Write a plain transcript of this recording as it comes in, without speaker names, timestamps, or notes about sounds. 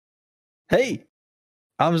Hey,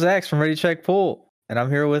 I'm Zax from Ready Check Pool, and I'm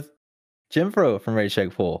here with Jim Fro from Ready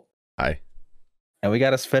Check Pool. Hi. And we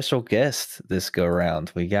got a special guest this go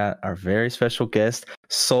around. We got our very special guest,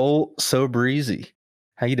 Soul So Breezy.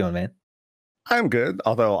 How you doing, man? I'm good,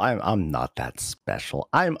 although I'm not that special.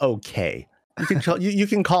 I'm okay. You can you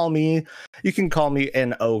can call me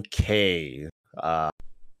an okay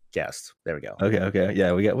guest. There we go. Okay.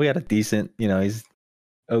 Yeah, we got a decent, he's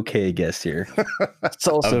okay guest here.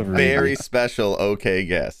 Soul A So Breezy. very special okay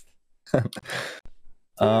guest.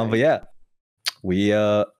 But yeah, we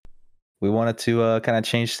wanted to kind of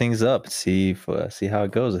change things up, see how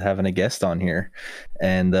it goes with having a guest on here,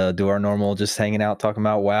 and do our normal just hanging out, talking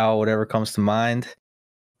about WoW, whatever comes to mind.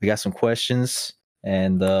 We got some questions,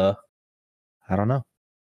 and I don't know,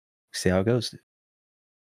 see how it goes.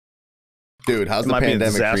 Dude, how's It the might be a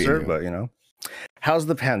pandemic disaster, treating you? but how's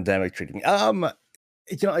the pandemic treating me?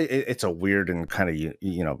 It's a weird and kind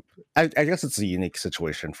of I guess it's a unique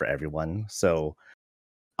situation for everyone. So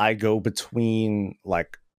I go between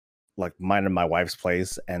like mine and my wife's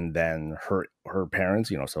place, and then her parents.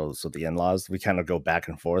 So the in-laws. We kind of go back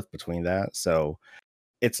and forth between that. So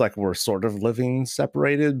it's like we're sort of living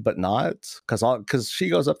separated, but not, because she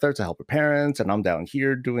goes up there to help her parents, and I'm down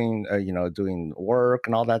here doing doing work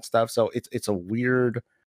and all that stuff. So it's a weird.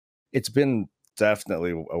 It's been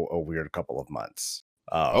definitely a weird couple of months.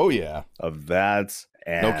 Oh yeah, of that.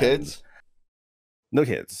 And no kids. No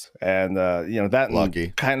kids, and that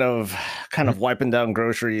Lucky. kind of wiping down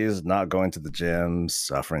groceries, not going to the gym,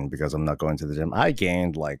 suffering because I'm not going to the gym. I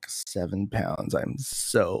gained like 7 pounds. I'm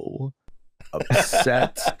so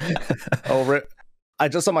upset over it. I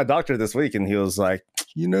just saw my doctor this week, and he was like,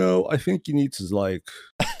 I think you need to like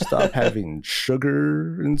stop having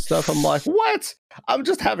sugar and stuff. I'm like, what? I'm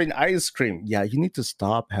just having ice cream. Yeah, you need to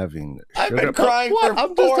stop having sugar. I've been crying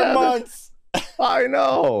for 4 months. I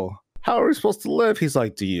know. How are we supposed to live? He's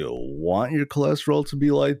like, do you want your cholesterol to be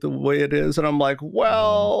like the way it is? And I'm like,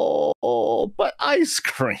 well, but ice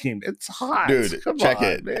cream, it's hot. Dude, Come check on,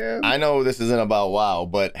 it. man. I know this isn't about WoW,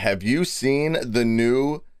 but have you seen the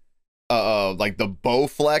new like the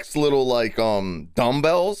Bowflex little like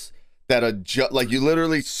dumbbells that are like you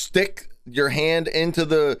literally stick your hand into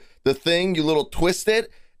the thing, you little twist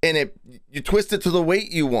it, and you twist it to the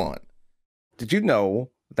weight you want. Did you know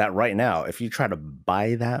that right now, if you try to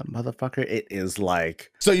buy that motherfucker, it is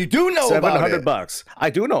like, so you do know about it. $700. I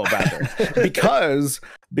do know about it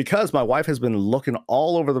because my wife has been looking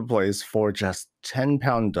all over the place for just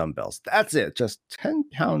 10-pound dumbbells. That's it, just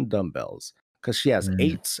 10-pound dumbbells. Because she has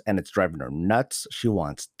 8s and it's driving her nuts. She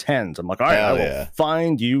wants 10s. I'm like, all right, I will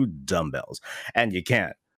find you dumbbells, and you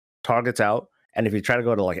can't. Target's out, and if you try to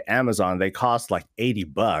go to like Amazon, they cost like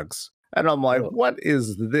 $80. And I'm like, what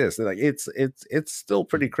is this? Like, it's still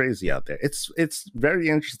pretty crazy out there. It's very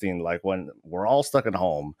interesting. Like when we're all stuck at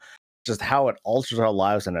home, just how it alters our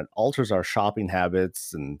lives and it alters our shopping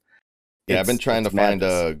habits. And I've been trying to find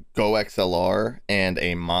a Go XLR and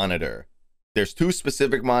a monitor. There's 2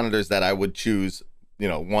 specific monitors that I would choose.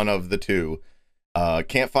 One of the 2.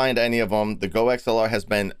 Can't find any of them. The Go XLR has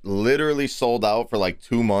been literally sold out for like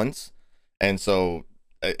 2 months, and so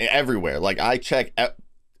everywhere. Like I check.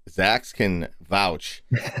 Zax can vouch.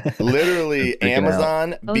 Literally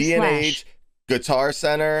Amazon, B&H, Guitar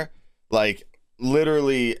Center, like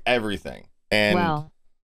literally everything. And well,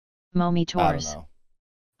 Momi Tours.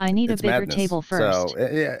 I need it's a bigger madness. table first. So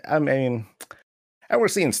yeah, I mean, and we're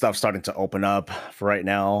seeing stuff starting to open up for right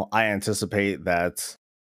now. I anticipate that.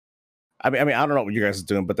 I mean, I don't know what you guys are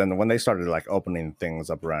doing, but then when they started like opening things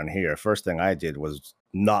up around here, first thing I did was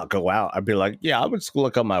not go out. I'd be like, I would just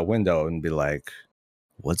look out my window and be like,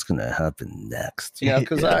 what's gonna happen next?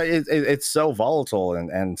 Because it's so volatile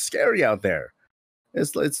and scary out there.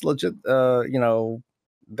 It's legit. There's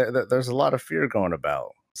a lot of fear going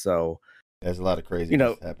about. So there's a lot of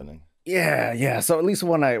craziness happening. Yeah. So at least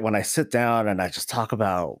when I sit down and I just talk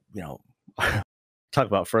about talk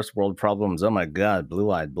about first world problems, oh my god,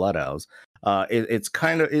 blue-eyed blood owls. It's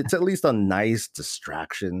at least a nice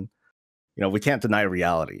distraction. We can't deny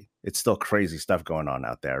reality. It's still crazy stuff going on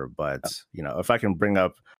out there. But, if I can bring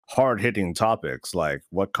up hard-hitting topics like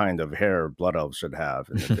what kind of hair blood elves should have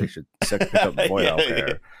and if they should pick up void elf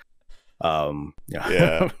hair.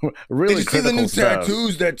 Really, did you see the new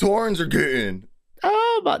tattoos that Taurens are getting?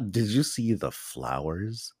 Did you see the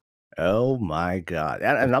flowers? Oh my god!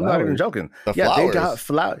 And I'm not even joking. The flowers. They got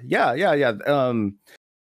flowers. Yeah.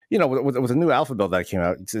 With the new alpha build that came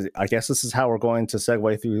out, I guess this is how we're going to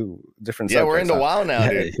segue through different subjects. Yeah, we're into WoW now,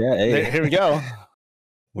 dude. Here we go.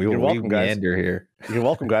 You're welcome, guys. Here. You're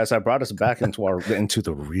welcome, guys. I brought us back into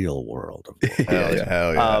the real world. Hell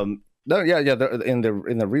yeah. No, yeah. In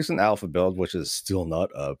the recent alpha build, which is still not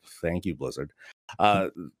up. Thank you, Blizzard.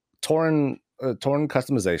 Tauren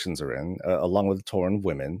customizations are in, along with Tauren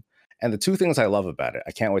women. And the two things I love about it,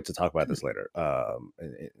 I can't wait to talk about this later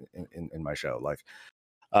in my show. Like,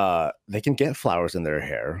 they can get flowers in their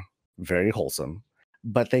hair, very wholesome,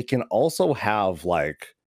 but they can also have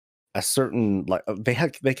like a certain they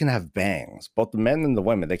can have bangs. Both the men and the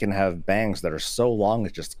women, they can have bangs that are so long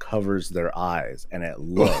it just covers their eyes, and it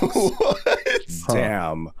looks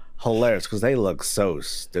damn hilarious because they look so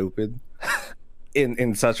stupid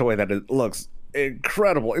in such a way that it looks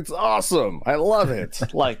incredible. It's awesome. I love it.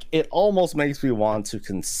 Like, it almost makes me want to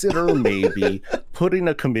consider maybe putting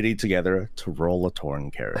a committee together to roll a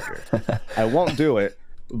Tauren character. I won't do it,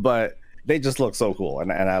 but they just look so cool,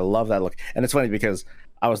 and I love that look. And it's funny because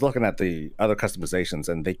I was looking at the other customizations,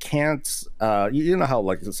 and they can't. You know how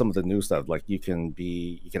like some of the new stuff, like you can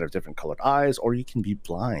have different colored eyes, or you can be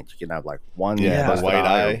blind. You can have like one white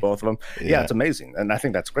eye, or both of them. Yeah, it's amazing, and I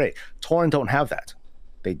think that's great. Tauren don't have that.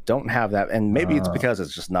 They don't have that, and maybe it's because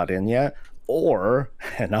it's just not in yet, or,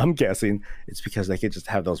 and I'm guessing it's because they could just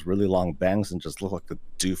have those really long bangs and just look like the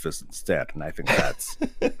doofus instead. And I think that's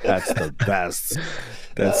the best.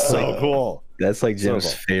 That's so cool. That's like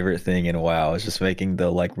Jim's favorite thing in WoW, is just making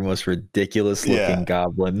the like most ridiculous looking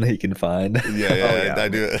goblin he can find. Yeah, I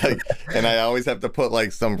do. Like, and I always have to put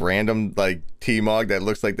like some random like T-Mog that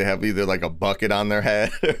looks like they have either like a bucket on their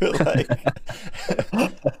head or like.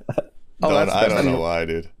 I don't know why,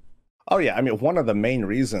 dude. Oh yeah, I mean, one of the main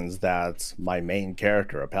reasons that my main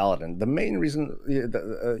character, a paladin, the main reason,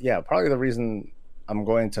 probably the reason I'm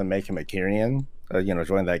going to make him a Kyrian,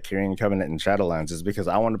 join that Kyrian Covenant in Shadowlands, is because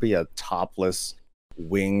I want to be a topless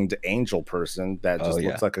winged angel person that just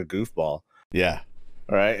looks like a goofball. Yeah.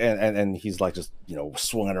 All right, and he's like just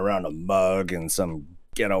swinging around a mug and some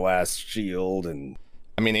ghetto ass shield, and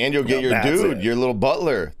I mean, and you'll get your dude, your little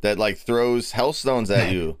butler that like throws hellstones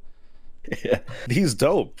at you. Yeah, he's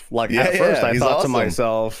dope. Like at first I thought to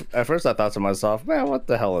myself, man, what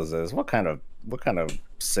the hell is this? What kind of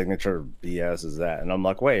signature BS is that? And I'm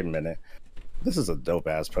like, wait a minute, this is a dope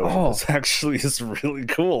ass potion. This actually is really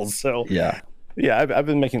cool. So yeah, I've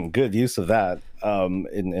been making good use of that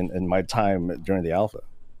in my time during the alpha.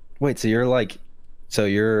 Wait, so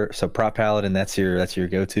you're prop paladin, that's your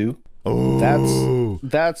go-to? Oh,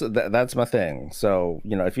 that's my thing. So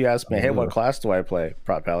if you ask me, hey, what class do I play?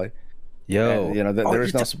 Prop pally. Yo, and,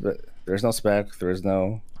 there's no spec, there is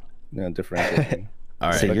no differentiation.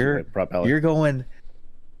 All right, so you're a prop paladin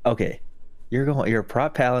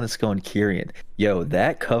that's going Kyrian. Yo,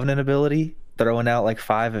 that Covenant ability, throwing out like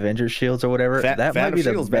 5 Avenger shields or whatever, that might be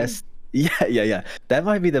the best. Man. Yeah. That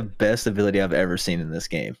might be the best ability I've ever seen in this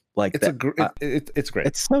game. Like, it's great.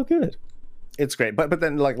 It's so good. It's great, but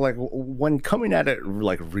then like when coming at it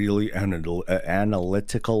like really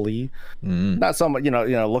analytically, not so much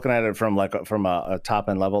looking at it from a top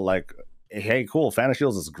end level, like, hey, cool, Fan of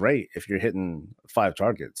Shields is great if you're hitting 5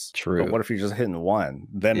 targets. True. But what if you're just hitting 1?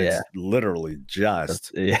 Then it's literally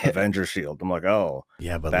just Avenger Shield. I'm like, oh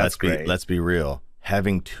yeah, but let's be real.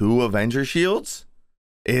 Having 2 Avenger Shields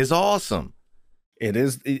is awesome. It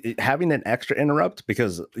is having an extra interrupt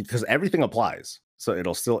because everything applies. So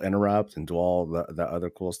it'll still interrupt and do all the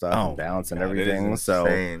other cool stuff and bounce and everything. So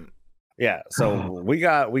yeah, so we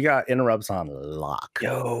got interrupts on lock.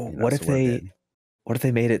 Yo, what if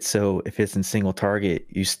they made it so if it's in single target,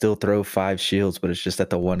 you still throw 5 shields, but it's just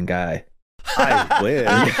at the one guy? I wish.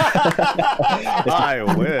 I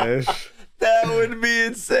wish. That would be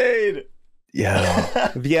insane.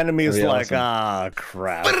 Yeah, the enemy is like, awesome.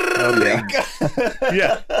 Crap.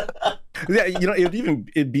 Yeah.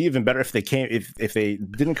 It'd be even better if they if they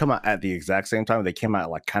didn't come out at the exact same time. They came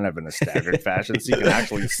out like kind of in a staggered fashion, so you can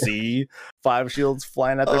actually see 5 shields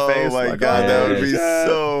flying at their face. Oh my god, that would be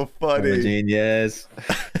so funny. Genius.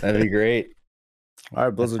 That'd be great. All right,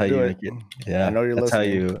 Blizzard, do it. Yeah, I know you're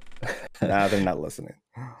listening. Nah, they're not listening.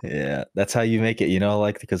 Yeah, that's how you make it.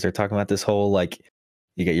 Like, because they're talking about this whole like,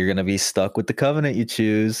 you're gonna be stuck with the Covenant you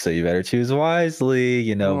choose, so you better choose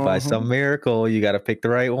wisely. By some miracle, you got to pick the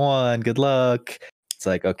right one. Good luck. It's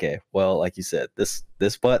like, okay, well, like you said, this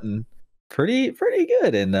button pretty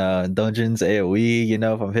good in dungeons, AOE.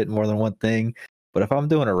 If I'm hitting more than one thing, but if I'm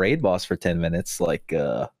doing a raid boss for 10 minutes, like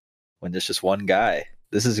when there's just one guy,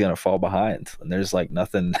 this is gonna fall behind, and there's like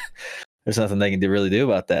nothing. There's nothing they can really do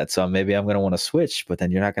about that. So maybe I'm gonna want to switch, but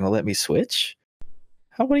then you're not gonna let me switch.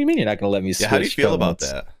 What do you mean you're not going to let me switch? How do you feel about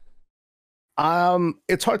that?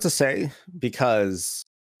 It's hard to say because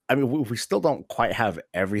I mean we still don't quite have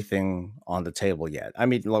everything on the table yet. I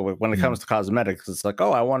mean, when it comes to cosmetics, it's like,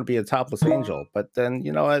 oh, I want to be a topless angel, but then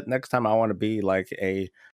you know what? Next time I want to be like a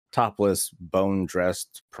topless,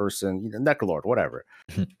 bone-dressed person, Necrolord, whatever.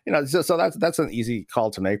 So that's an easy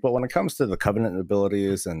call to make. But when it comes to the Covenant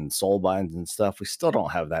abilities and Soulbinds and stuff, we still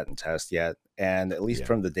don't have that in test yet. And at least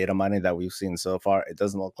from the data mining that we've seen so far, it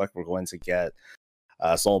doesn't look like we're going to get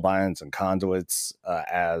Soulbinds and Conduits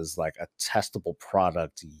as like a testable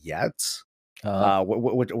product yet.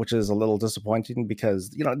 Which is a little disappointing because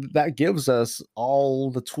that gives us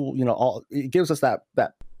all the tool, it gives us that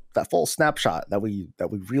full snapshot that we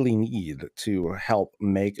really need to help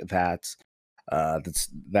make that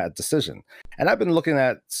decision. And I've been looking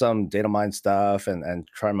at some data mine stuff and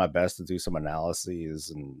trying my best to do some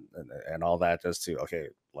analyses and all that, just to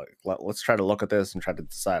let's try to look at this and try to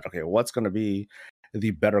decide what's going to be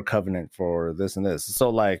the better Covenant for this and this.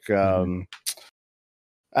 So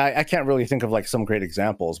I can't really think of some great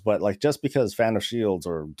examples, but just because Fan of Shields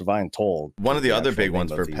or Divine Toll, one of the other big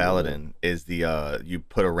ones for Paladin is the you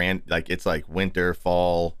put it's like winter,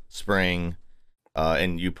 fall, spring,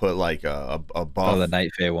 and you put a buff. Oh, the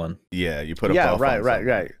Night Fae one. Yeah, you put a buff.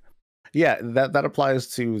 Right. Yeah, that applies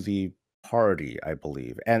to the party, I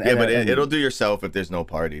believe. It'll do yourself if there's no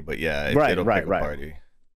party. But yeah, it'll pick a party.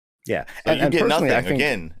 Yeah, so you get nothing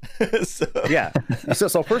again. Yeah,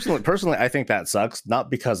 so personally, I think that sucks.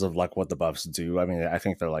 Not because of what the buffs do. I mean, I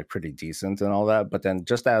think they're pretty decent and all that. But then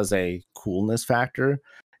just as a coolness factor,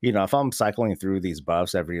 if I'm cycling through these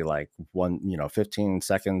buffs every 15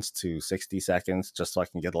 seconds to 60 seconds, just so I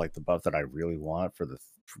can get the buff that I really want for the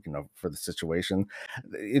situation,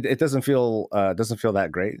 it doesn't feel that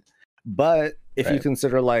great. But if you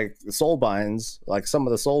consider Soulbinds, some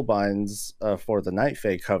of the Soulbinds for the Night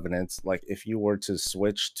Fae Covenants, if you were to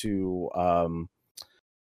switch to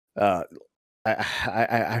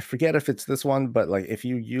I forget if it's this one, but if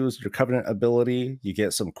you use your Covenant ability, you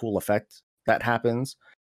get some cool effect that happens.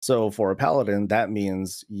 So for a Paladin, that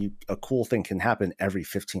means a cool thing can happen every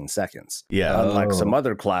 15 seconds. Yeah. Unlike some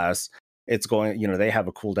other class, it's going, they have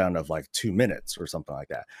a cooldown of 2 minutes or something like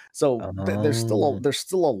that. So there's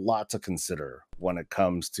still a lot to consider when it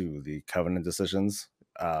comes to the Covenant decisions.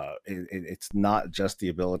 It's not just the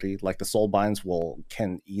ability. The Soulbinds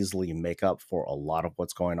can easily make up for a lot of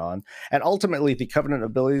what's going on. And ultimately, the Covenant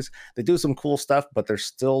abilities, they do some cool stuff, but they're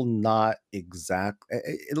still not exact.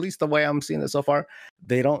 At least the way I'm seeing it so far,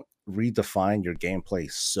 they don't redefine your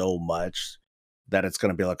gameplay so much that it's going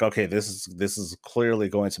to be okay, this is clearly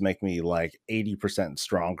going to make me 80%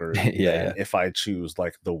 stronger than if I choose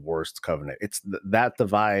the worst Covenant. It's that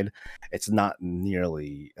divide. It's not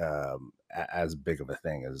nearly as big of a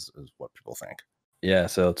thing as what people think. Yeah,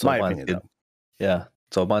 so Soulbinds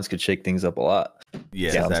could shake things up a lot.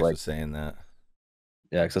 Yeah, Zach was saying that.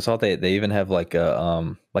 Yeah, because I saw they even have you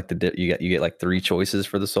get 3 choices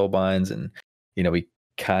for the Soulbinds, and we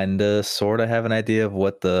kind of sort of have an idea of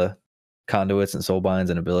what the Conduits and Soulbinds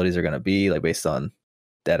and abilities are going to be based on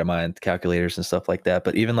data mine calculators and stuff like that.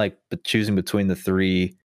 But even choosing between the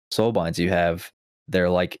 3 Soulbinds you have, they're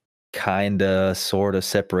kind of sort of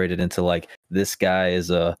separated into this guy is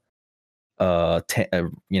a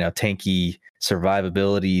tanky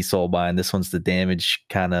survivability Soulbind, this one's the damage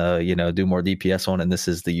kind of do more DPS one, and this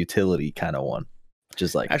is the utility kind of one, which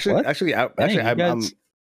is I've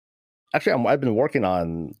been working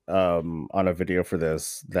on a video for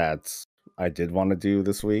this that I did want to do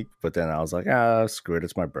this week, but then I was like, screw it,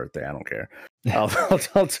 it's my birthday, I don't care. I'll do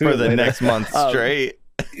for the next month straight.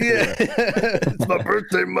 Yeah, it's my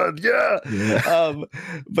birthday month. Yeah.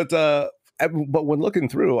 But when looking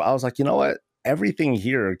through, I was like, you know what? Everything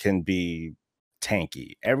here can be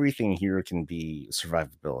tanky. Everything here can be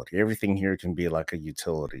survivability. Everything here can be a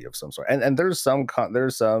utility of some sort. And there's some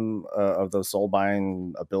of those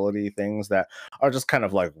Soulbind ability things that are just kind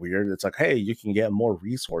of weird. It's hey, you can get more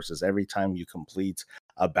resources every time you complete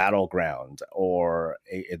a battleground or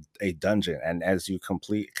a dungeon, and as you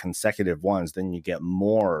complete consecutive ones, then you get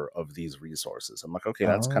more of these resources. I'm okay,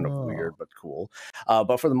 that's kind of weird but cool.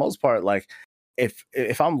 But for the most part,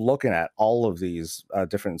 if I'm looking at all of these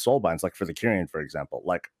different Soulbinds, for the Kyrian, for example,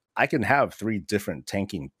 I can have 3 different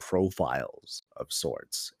tanking profiles of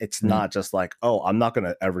sorts. It's not just I'm not going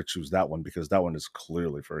to ever choose that one because that one is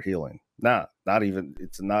clearly for healing. Nah,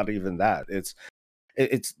 it's not even that.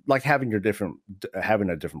 It's like having a different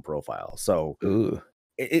profile. So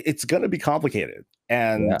it's going to be complicated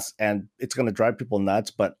and it's going to drive people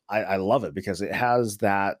nuts, but I love it because it has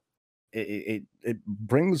that. It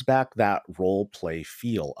brings back that role play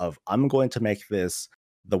feel of I'm going to make this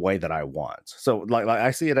the way that I want. So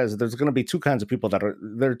I see it as there's going to be 2 kinds of people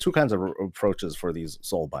there are 2 kinds of approaches for these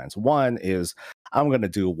Soulbinds. One is I'm going to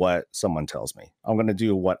do what someone tells me. I'm going to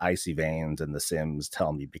do what Icy Veins and The Sims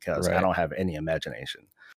tell me because I don't have any imagination.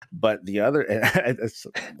 But the other,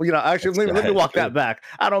 actually, let me walk that back.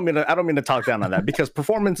 I don't mean to talk down on that, because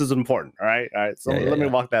performance is important. All right. So let me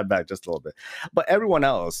walk that back just a little bit. But everyone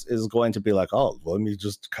else is going to be like, oh, let me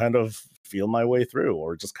just kind of feel my way through,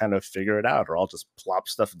 or just kind of figure it out, or I'll just plop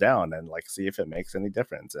stuff down and like see if it makes any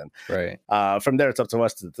difference. And from there, it's up to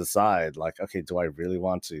us to decide, like, okay, do I really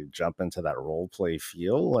want to jump into that role play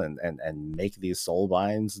feel and make these soul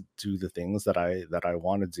binds do the things that I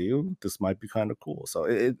want to do? This might be kind of cool.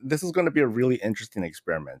 So this is going to be a really interesting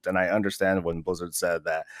experiment. And I understand when Blizzard said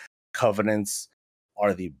that covenants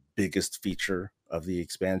are the biggest feature of the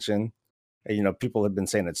expansion. People have been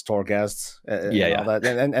saying it's Torghast, all that,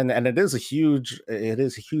 and it is a huge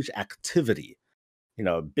activity,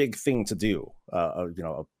 a big thing to do,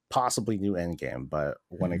 a possibly new end game. But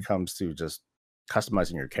when it comes to just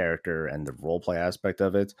customizing your character and the role play aspect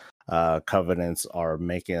of it, covenants are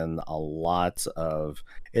making a lot of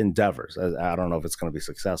endeavors. I don't know if it's going to be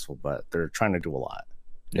successful, but they're trying to do a lot.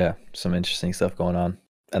 Yeah, some interesting stuff going on,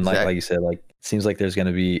 and like you said, like it seems like there's going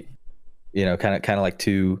to be, kind of like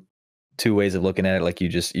two ways of looking at it. Like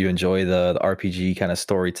you enjoy the RPG kind of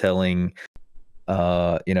storytelling,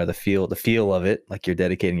 the feel of it, like you're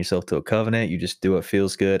dedicating yourself to a covenant, you just do what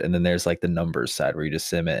feels good. And then there's like the numbers side where you just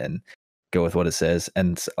sim it and go with what it says.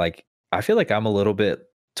 And like I feel like I'm a little bit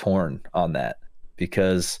torn on that,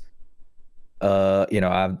 because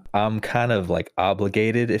I'm kind of like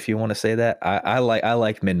obligated, if you want to say that. I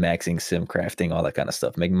like min-maxing, sim crafting, all that kind of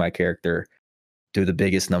stuff, making my character do the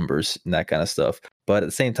biggest numbers and that kind of stuff. But at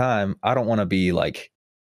the same time, I don't want to be like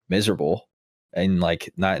miserable and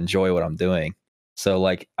like not enjoy what I'm doing. So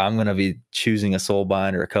like I'm going to be choosing a soul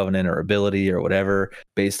bind or a covenant or ability or whatever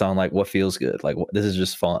based on like what feels good. Like this is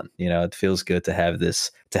just fun. It feels good to have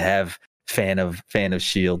this, to have fan of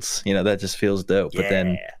shields, that just feels dope.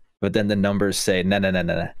 Yeah. But then the numbers say, no,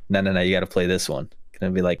 you got to play this one. It's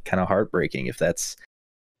going to be like kind of heartbreaking if that's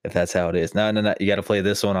how it is. No, you got to play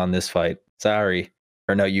this one on this fight. Sorry.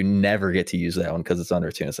 Or no, you never get to use that one because it's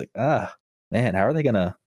under 2. It's like, man, how are they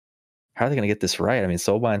gonna get this right? I mean,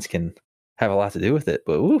 soul binds can have a lot to do with it,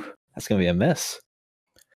 but that's gonna be a mess.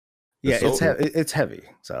 Yeah, it's heavy.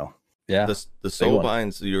 So yeah, the soul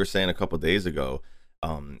binds you were saying a couple of days ago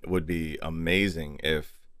would be amazing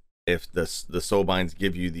if the soul binds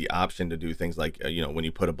give you the option to do things like when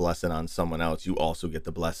you put a blessing on someone else, you also get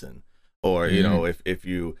the blessing. Or if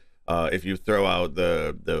you throw out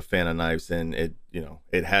the fan of knives, and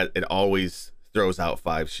it always throws out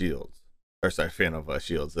 5 shields, or sorry, fan of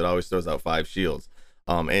shields. It always throws out 5 shields,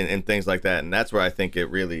 and things like that. And that's where I think it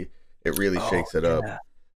really shakes it up.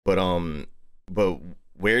 But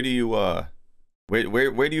where do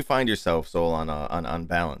you find yourself, Soul, on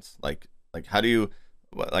balance? Like how do you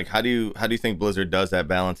think Blizzard does that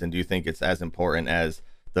balance? And do you think it's as important as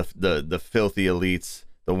the filthy elites,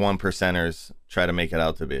 the 1%ers try to make it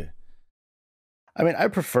out to be? I mean, I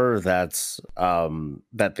prefer that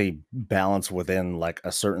they balance within like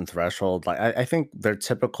a certain threshold. Like I think their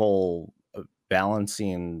typical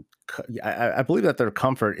balancing, I believe that their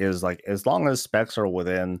comfort is like as long as specs are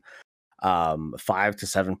within 5 to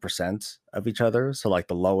 7% of each other. So like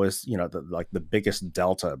the lowest, the biggest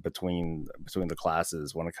delta between the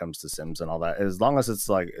classes when it comes to sims and all that. As long as it's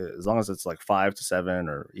like 5 to 7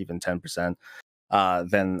 or even 10%.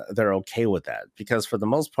 Then they're okay with that, because for the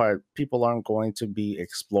most part, people aren't going to be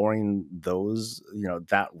exploring those,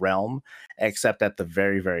 that realm, except at the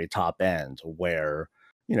very, very top end where,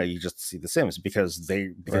 you just see the sims because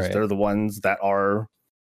they're the ones that are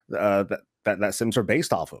that sims are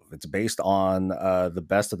based off of. It's based on the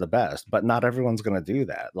best of the best, but not everyone's going to do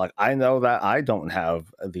that. Like I know that I don't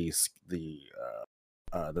have the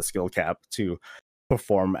skill cap to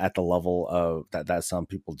perform at the level of that some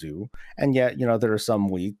people do, and yet there are some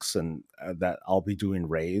weeks and that I'll be doing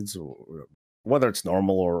raids, or whether it's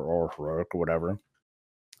normal or heroic or whatever,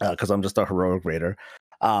 because I'm just a heroic raider,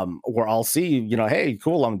 where I'll see hey,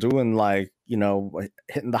 cool, I'm doing like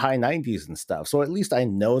hitting the high 90s and stuff, so at least I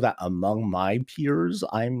know that among my peers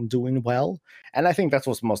I'm doing well. And I think that's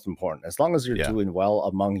what's most important. As long as you're doing well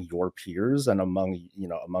among your peers and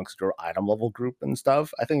amongst your item level group and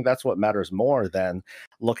stuff, I think that's what matters more than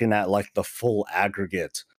looking at like the full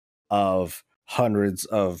aggregate of hundreds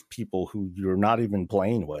of people who you're not even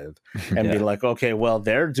playing with and be like, okay, well,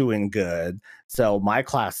 they're doing good, so my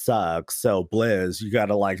class sucks, so Blizz, you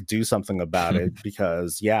gotta like do something about it,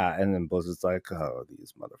 because and then Blizzard's like, oh,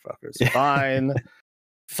 these motherfuckers.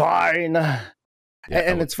 Fine.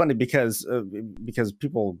 And it's funny because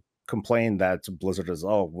people complain that Blizzard is,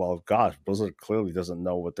 oh, well, gosh, Blizzard clearly doesn't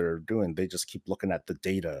know what they're doing. They just keep looking at the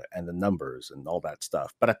data and the numbers and all that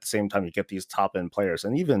stuff. But at the same time, you get these top end players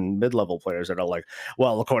and even mid level players that are like,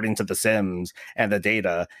 well, according to the Sims and the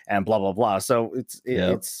data and blah, blah, blah. So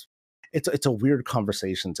it's a weird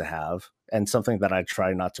conversation to have, and something that I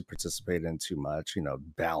try not to participate in too much,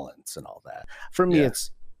 balance and all that. For me,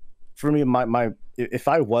 my if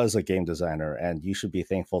I was a game designer, and you should be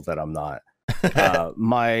thankful that I'm not,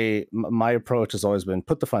 my approach has always been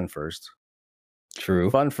put the fun first. True.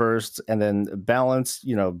 Fun first, and then balance,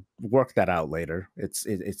 work that out later.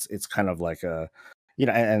 It's kind of like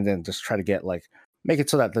and then just try to get make it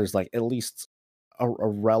so that there's at least a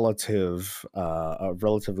relatively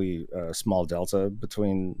small delta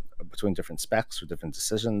between different specs or different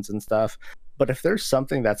decisions and stuff. But if there's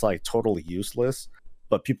something that's totally useless,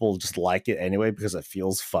 but people just like it anyway because it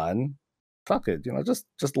feels fun, fuck it,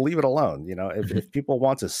 just leave it alone. If people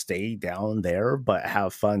want to stay down there but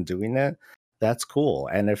have fun doing it, that's cool.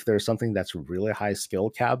 And if there's something that's really high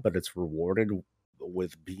skill cap, but it's rewarded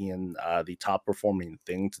with being the top performing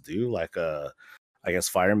thing to do, I guess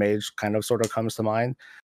Fire Mage kind of sort of comes to mind.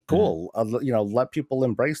 Cool. Let people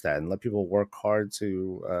embrace that and let people work hard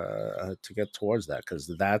to get towards that,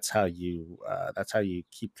 because that's how you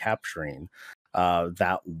keep capturing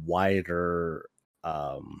that wider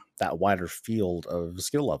field of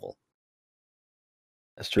skill level.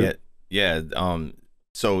 That's true. Yeah.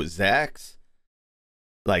 So Zach's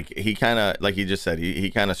he kind of, like he just said,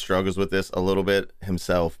 he kind of struggles with this a little bit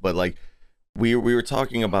himself, but we were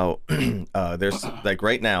talking about there's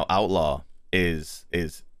right now Outlaw is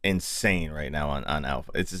insane right now on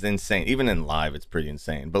alpha. It's just insane. Even in live it's pretty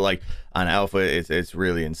insane, but on alpha it's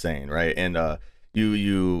really insane, right? And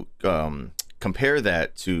you compare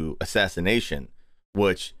that to Assassination,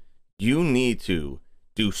 which you need to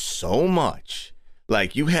do so much.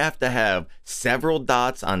 You have to have several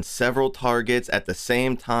dots on several targets at the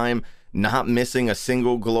same time, not missing a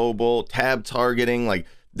single global, tab targeting,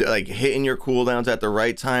 hitting your cooldowns at the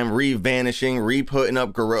right time, re-vanishing, re-putting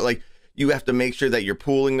up gorilla. You have to make sure that you're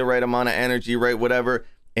pooling the right amount of energy, right, whatever,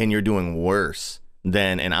 and you're doing worse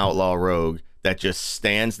than an Outlaw Rogue that just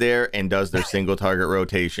stands there and does their single target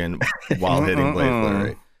rotation while hitting Blade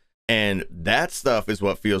Flurry. And that stuff is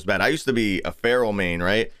what feels bad. I used to be a Feral main,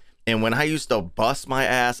 right? And when I used to bust my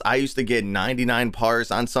ass, I used to get 99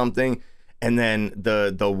 parse on something, and then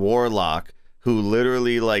the Warlock, who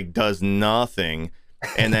literally does nothing,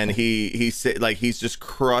 and then he's just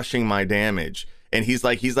crushing my damage, and he's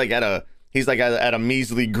at a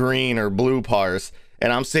measly green or blue parse,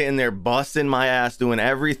 and I'm sitting there busting my ass doing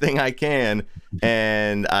everything I can,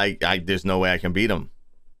 and I there's no way I can beat him.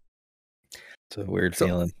 It's a weird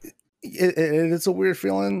feeling. It's a weird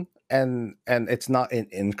feeling, and it's not an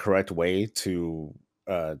incorrect way to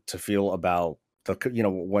feel about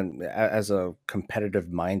when as a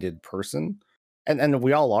competitive minded person. And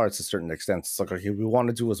we all are to a certain extent. It's okay, we want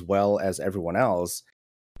to do as well as everyone else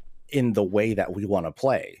in the way that we want to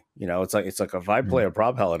play. It's like if I play a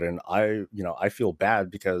Prop Paladin, I feel bad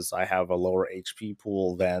because I have a lower HP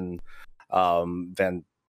pool than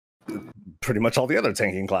pretty much all the other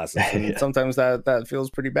tanking classes. And sometimes that feels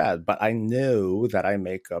pretty bad. But I know that I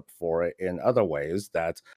make up for it in other ways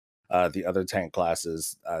that the other tank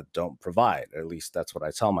classes don't provide. At least that's what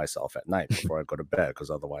I tell myself at night before I go to bed, because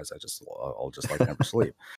otherwise I'll just never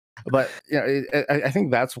sleep. But I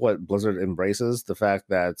think that's what Blizzard embraces, the fact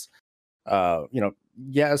that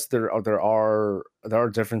yes, there are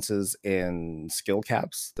differences in skill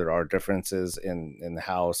caps. There are differences in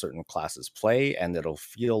how certain classes play, and it'll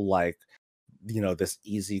feel like this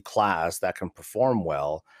easy class that can perform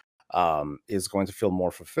well is going to feel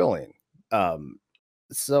more fulfilling.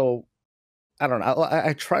 So I don't know.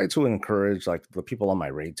 I try to encourage the people on my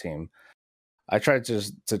raid team. I try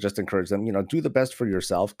to just encourage them, do the best for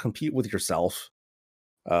yourself, compete with yourself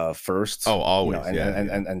first. Oh, always.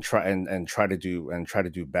 And try to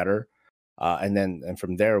do better. And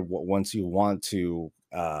from there, once you want to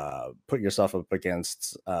put yourself up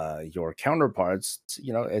against your counterparts,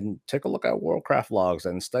 and take a look at Worldcraft logs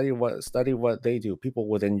and study what they do, people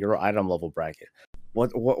within your item level bracket.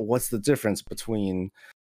 What's the difference between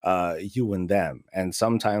you and them? And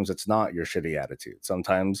sometimes it's not your shitty attitude.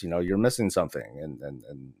 Sometimes you're missing something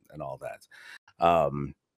and all that.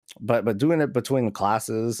 But doing it between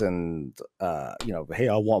classes and hey,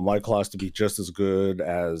 I want my class to be just as good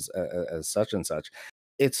as such and such.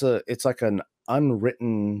 It's like an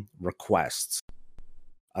unwritten request,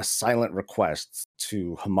 a silent request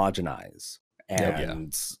to homogenize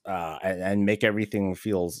and make everything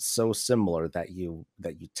feel so similar that you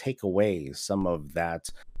take away some of that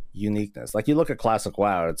uniqueness. Like you look at classic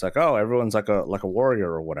WoW, it's like, oh, everyone's like a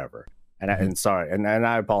warrior or whatever. And and sorry, and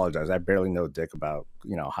I apologize, I barely know dick about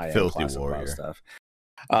high-end classic WoW stuff.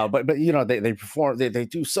 But they perform, they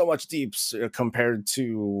do so much deeps compared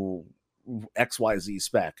to XYZ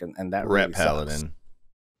spec, and that Ret really Paladin.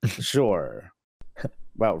 Sure.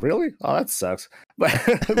 Wow, really? Oh, that sucks. But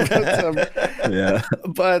yeah.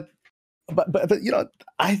 But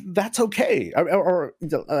that's okay.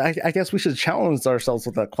 I guess we should challenge ourselves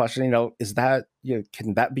with that question. Is that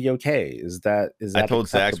can that be okay? Is that I told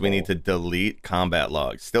acceptable? Zax we need to delete combat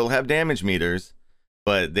logs. Still have damage meters,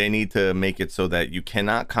 but they need to make it so that you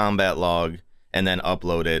cannot combat log and then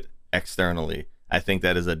upload it externally. I think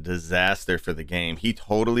that is a disaster for the game. He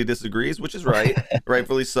totally disagrees, which is right.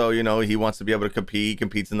 Rightfully so. He wants to be able to compete. He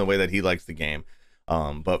competes in the way that he likes the game.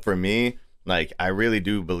 But for me, like, I really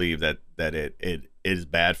do believe that it is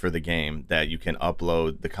bad for the game that you can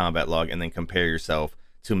upload the combat log and then compare yourself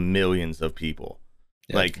to millions of people.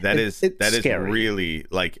 Yeah. Like that is really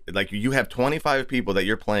like you have 25 people that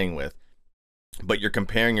you're playing with, but you're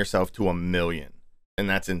comparing yourself to 1 million, and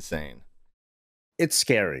that's insane. It's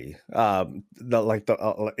scary.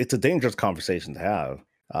 It's a dangerous conversation to have.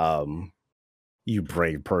 You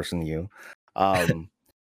brave person, you.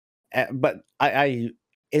 But I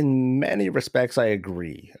in many respects, I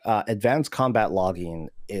agree. Advanced combat logging,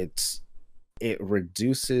 it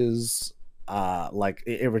reduces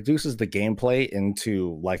it reduces the gameplay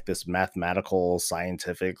into like this mathematical,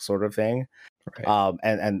 scientific sort of thing. Right.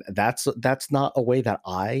 And that's not a way that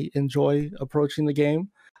I enjoy approaching the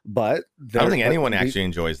game. But I don't think anyone actually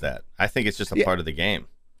enjoys that. I think it's just a part of the game.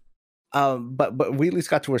 But we at least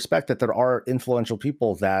got to respect that there are influential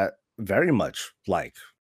people that very much like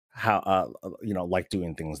how like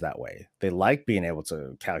doing things that way. They like being able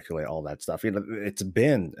to calculate all that stuff. It's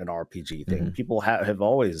been an RPG thing. Mm-hmm. People have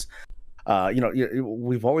always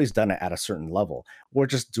we've always done it at a certain level. We're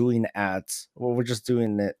just doing it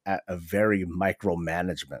at a very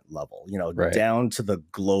micromanagement level, right. Down to the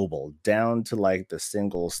global, down to like the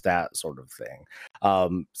single stat sort of thing.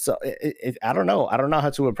 So I don't know how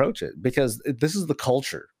to approach it, because this is the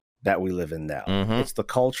culture that we live in now. Mm-hmm. It's the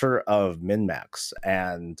culture of min-max,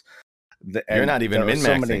 and you're not even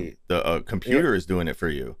min-maxing. The computer is doing it for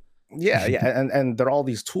you. Yeah, and there are all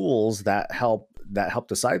these tools that help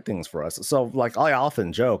decide things for us. So like I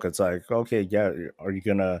often joke, it's like, okay, yeah, are you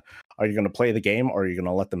gonna play the game, or are you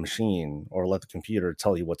gonna let the machine or let the computer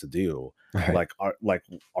tell you what to do? Right.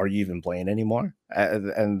 Are you even playing anymore?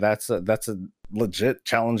 And that's a legit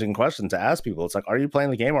challenging question to ask people. It's like, are you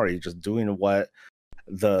playing the game, or are you just doing what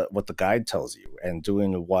the guide tells you and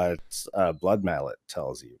doing what Blood Mallet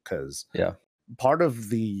tells you? Because part of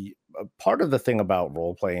the thing about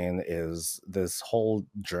role playing is this whole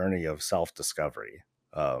journey of self-discovery,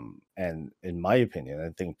 and in my opinion, I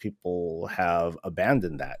think people have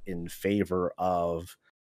abandoned that in favor of,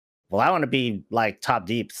 well, I want to be like top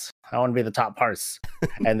deeps, I want to be the top parts,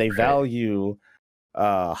 and they value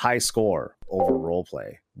high score over role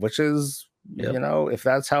play, which is if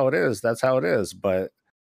that's how it is, that's how it is. But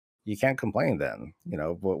you can't complain then,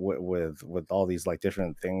 with all these like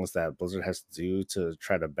different things that Blizzard has to do to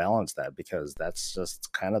try to balance that, because that's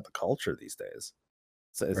just kind of the culture these days.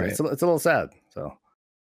 So it's a little sad. So,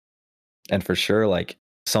 and for sure, like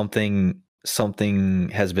something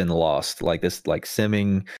has been lost, like this, like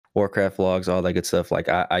simming, Warcraft logs, all that good stuff. Like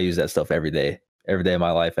I use that stuff every day of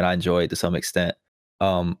my life, and I enjoy it to some extent.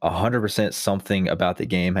 100% something about the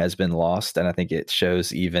game has been lost, and I think it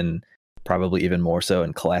shows probably even more so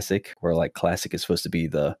in Classic, where like Classic is supposed to be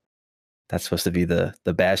the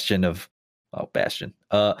bastion of bastion.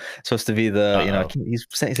 Supposed to be the he's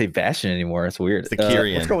saying say bastion anymore. It's weird. It's the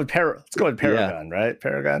Kyrian. Let's go with Paragon, right?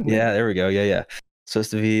 Paragon. Yeah, there we go. Yeah.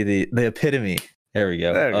 Supposed to be the epitome. There we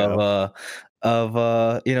go.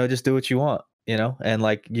 Just do what you want. And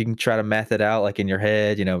like you can try to math it out like in your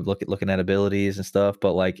head. Looking at abilities and stuff,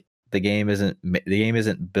 but like the game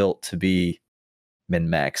isn't built to be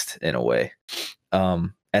min-maxed in a way.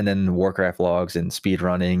 And then Warcraft logs and speed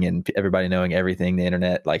running and everybody knowing everything, the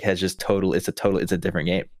internet like has just it's a different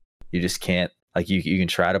game. You just can't, like, you can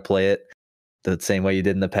try to play it the same way you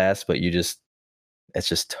did in the past, but it's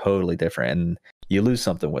just totally different, and you lose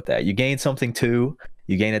something with that. You gain something too.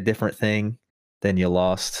 You gain a different thing than you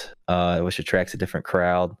lost, which attracts a different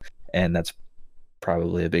crowd, and that's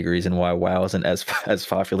probably a big reason why WoW isn't as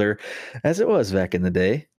popular as it was back in the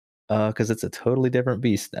day. Because it's a totally different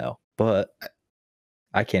beast now. But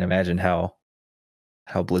I can't imagine how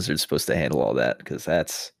Blizzard's supposed to handle all that, because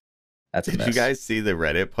that's a mess. Did you guys see the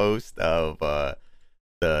Reddit post of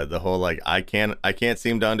the whole like I can't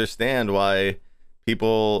seem to understand why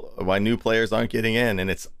new players aren't getting in, and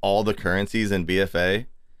it's all the currencies in BFA.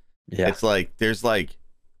 Yeah, it's like there's like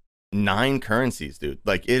 9 currencies, dude.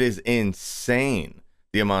 Like, it is insane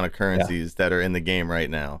the amount of currencies that are in the game right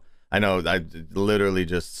now. I know I literally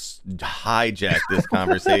just hijacked this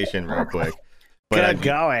conversation real quick. But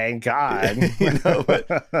God. You know,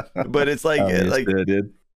 but it's like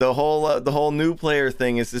the whole new player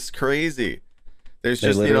thing is just crazy. There's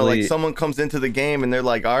just, you know, like someone comes into the game and they're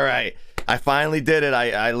like, all right, I finally did it.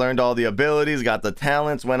 I learned all the abilities, got the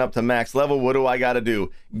talents, went up to max level. What do I got to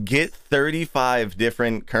do? Get 35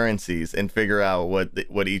 different currencies and figure out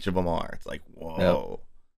what each of them are. It's like, whoa. Yep.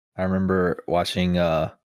 I remember watching,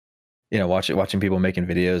 watching people making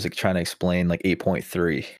videos, like trying to explain like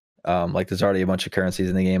 8.3. Like there's already a bunch of currencies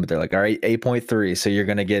in the game, but they're like, all right, 8.3. So you're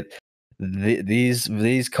going to get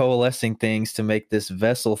these coalescing things to make this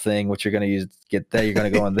vessel thing, which you're going to use, get that. You're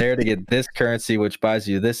going to go in there to get this currency, which buys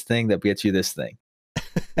you this thing that gets you this thing.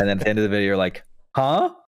 And then at the end of the video, you're like,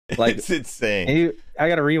 huh? Like, it's insane. I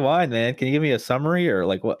got to rewind, man. Can you give me a summary or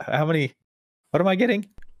like what am I getting?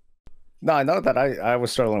 No, I know that I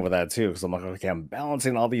was struggling with that too, because I'm like, okay, I'm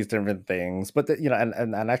balancing all these different things, but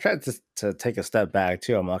and I tried to take a step back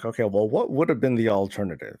too. I'm like, okay, well, what would have been the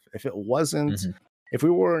alternative if it wasn't,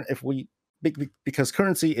 because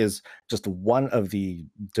currency is just one of the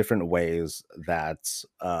different ways that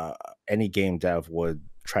any game dev would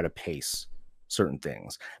try to pace certain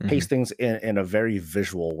things, pace things in a very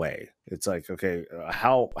visual way. It's like, okay,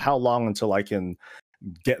 how long until I can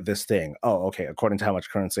get this thing? Oh, okay, according to how much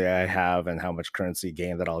currency I have and how much currency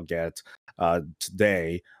gain that I'll get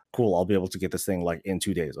today, cool, I'll be able to get this thing like in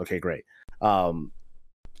 2 days. Okay, great. And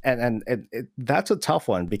that's a tough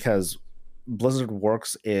one, because Blizzard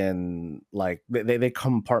works in like they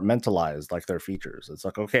compartmentalize like their features. It's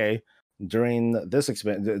like, okay, during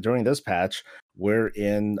this patch, we're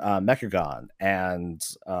in Mechagon and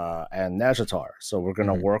Nazjatar, so we're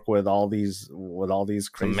gonna work with all these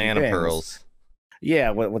crazy mana things. pearls.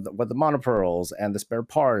 Yeah, with the mana pearls and the spare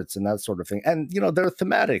parts and that sort of thing. And they're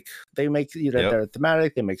thematic. They make they're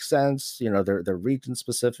thematic. They make sense. They're region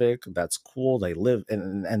specific. That's cool. They live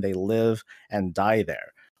and they live and die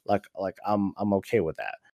there. Like I'm okay with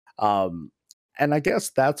that. And I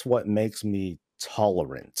guess that's what makes me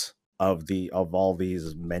tolerant of all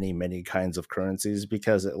these many kinds of currencies,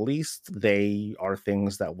 because at least they are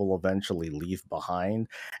things that will eventually leave behind,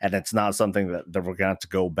 and it's not something that we're going to have to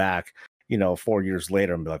go back 4 years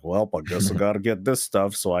later and be like, well, I guess I got to get this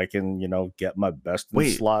stuff so I can, get my best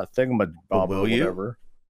slot thingamabob or whatever.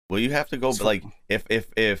 Will you have to go, like,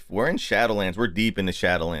 if we're in Shadowlands, we're deep into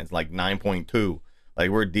Shadowlands, like 9.2, like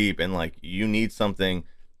we're deep, and like you need something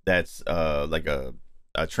that's like a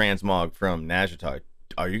transmog from Nazjatar.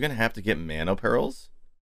 Are you gonna have to get mana pearls?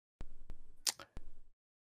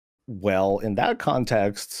 Well, in that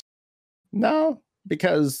context, no,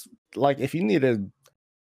 because like if you needed.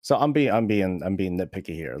 So I'm being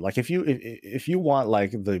nitpicky here. Like if you want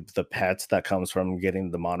like the pets that comes from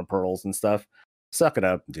getting the mana pearls and stuff, suck it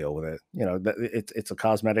up and deal with it. It's a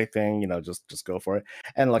cosmetic thing. Just go for it.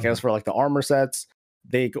 And like as for like the armor sets,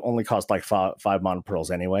 they only cost like five mana pearls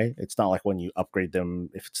anyway. It's not like when you upgrade them.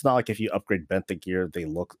 It's not like if you upgrade Benthic gear, they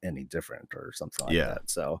look any different or something like that.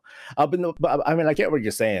 So, but I mean, I get what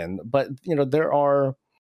you're saying, but there are.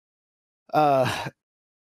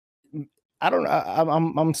 I don't know.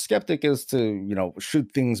 I'm skeptic as to,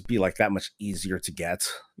 should things be like that much easier to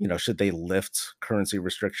get? Should they lift currency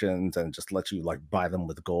restrictions and just let you like buy them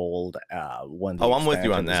with gold? When I'm with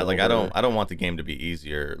you on that. Like, I don't want the game to be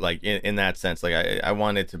easier. Like in that sense, like I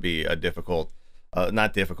want it to be a difficult,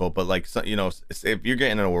 not difficult, but like, if you're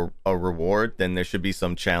getting a reward, then there should be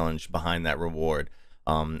some challenge behind that reward.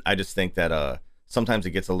 I just think that sometimes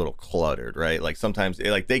it gets a little cluttered, right? Like sometimes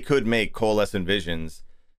like they could make Coalescent Visions.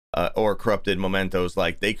 Or corrupted mementos,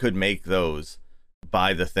 like they could make those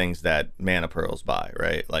by the things that mana pearls buy,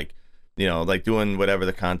 right? Like, like doing whatever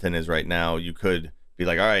the content is right now, you could be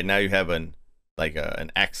like, all right, now you have an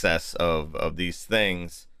excess of these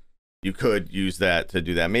things. You could use that to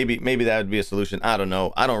do that. Maybe that would be a solution. I don't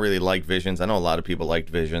know. I don't really like Visions. I know a lot of people liked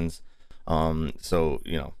Visions. So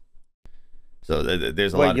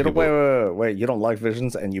there's a lot of people. Wait, you don't like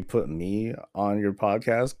Visions and you put me on your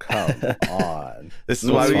podcast? Come on. This is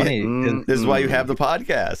why this is why you have the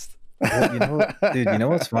podcast. Well, dude, you know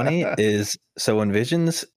what's funny is, so when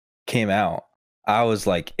Visions came out, I was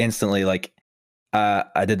like instantly like,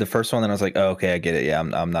 I did the first one and I was like, oh, okay, I get it. Yeah,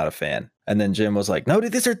 I'm not a fan. And then Jim was like, no,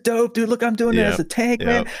 dude, these are dope, dude. Look, I'm doing it as a tank,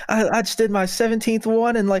 man. I just did my 17th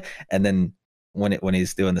one, and then when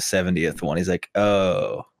he's doing the 70th one, he's like,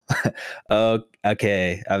 oh. Oh,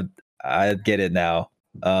 okay. I get it now.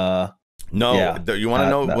 No, Yeah. you want to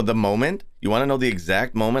know the moment? You want to know the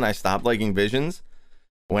exact moment I stopped liking visions?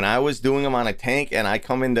 When I was doing them on a tank, and I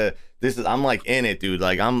come into this is I'm like in it, dude.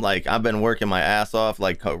 Like I've been working my ass off,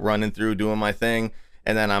 like running through doing my thing,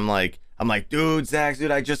 and then I'm like, dude, Zach,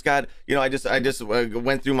 dude, I just got, I just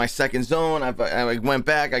went through my second zone. I went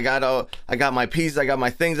back. I got my pieces. I got my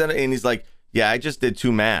things in it. And he's like, yeah, I just did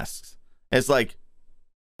 2 masks. And it's like,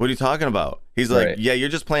 what are you talking about? He's like, yeah, you're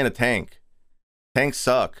just playing a tank. Tanks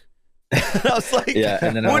suck. And I was like, yeah,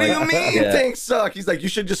 and then what do you mean tanks suck? He's like, you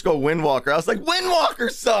should just go Windwalker. I was like,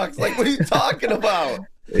 Windwalker sucks. Like, what are you talking about?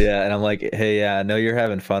 Yeah, and I'm like, hey, yeah, I know you're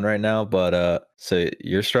having fun right now, but so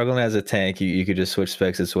you're struggling as a tank. You could just switch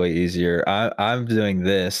specs. It's way easier. I'm doing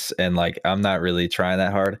this, and like I'm not really trying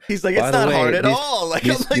that hard. He's like, it's not hard at all. Like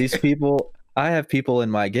these people, I have people in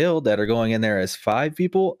my guild that are going in there as 5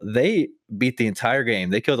 people. They beat the entire game.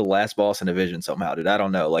 They kill the last boss in Division somehow, dude. I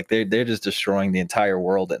don't know. Like they're just destroying the entire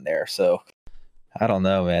world in there. So I don't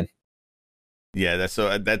know, man. Yeah, that's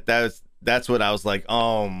what I was like.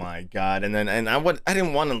 Oh my god! And I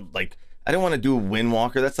didn't want to do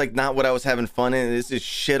Windwalker. That's like not what I was having fun in. This is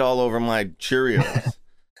shit all over my Cheerios.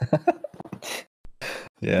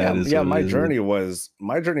 yeah. My journey was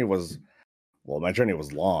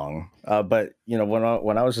long. But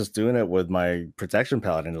when I was just doing it with my protection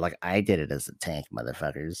paladin, like I did it as a tank,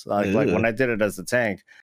 motherfuckers. Like when I did it as a tank,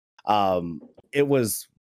 it was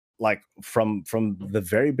like from the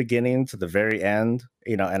very beginning to the very end,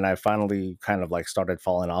 and I finally kind of like started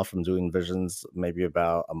falling off from doing visions maybe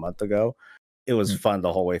about a month ago. It was fun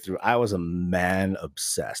the whole way through. I was a man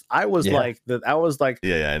obsessed. I was I know. I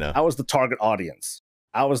was the target audience.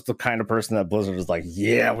 I was the kind of person that Blizzard was like,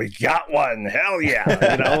 yeah, we got one, hell yeah,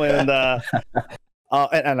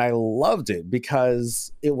 and I loved it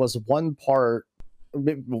because it was one part. A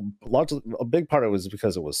big part of it was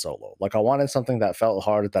because it was solo. Like I wanted something that felt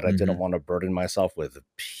hard, that I didn't want to burden myself with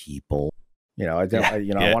people. I didn't.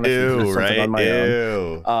 I wanted to do something on my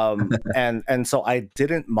own. And so I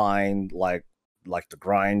didn't mind like the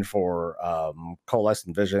grind for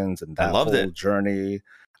Coalescent Visions and that whole journey.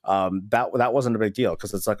 That wasn't a big deal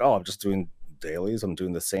because it's like, oh, I'm just doing dailies. I'm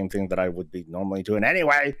doing the same thing that I would be normally doing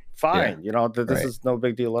anyway. Fine, this is no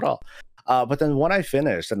big deal at all. But then when I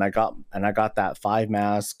finished and I got that 5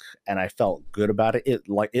 mask and I felt good about it,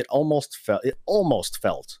 it almost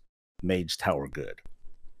felt Mage Tower good.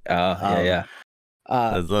 Yeah.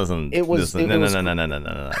 Listen. No.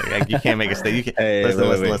 You can't make a statement.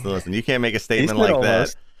 Listen. You can't make a statement like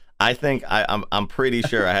that. I think I'm pretty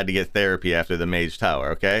sure I had to get therapy after the Mage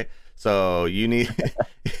Tower. Okay, so you need.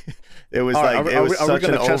 It was such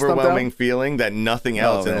an overwhelming feeling that nothing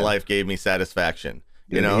else in life gave me satisfaction.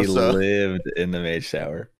 He lived in the Mage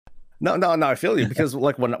Tower. No, I feel you because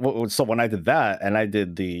like when I did that and I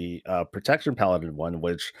did the Protection Paladin one,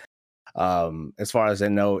 which, as far as I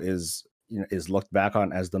know, is looked back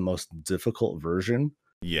on as the most difficult version.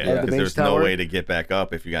 Yeah, because there's no way to get back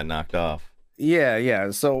up if you got knocked off.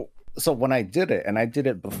 Yeah. So when I did it, and I did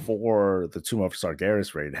it before the Tomb of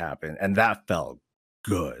Sargeras raid happened, and that felt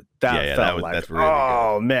good. That's really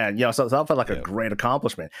good. Man, so that felt like a great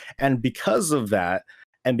accomplishment. And because of that,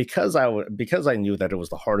 and because I knew that it was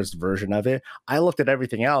the hardest version of it, I looked at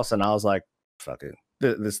everything else and I was like, fuck it,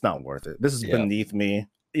 this is not worth it. This is beneath me.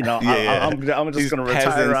 I'm just gonna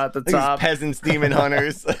retire at the top. Peasants, demon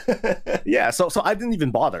hunters. Yeah, so I didn't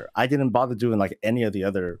even bother. I didn't bother doing like any of the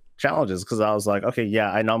other challenges because I was like, okay,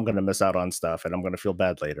 yeah, I know I'm gonna miss out on stuff and I'm gonna feel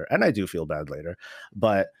bad later, and I do feel bad later.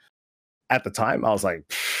 But at the time, I was like,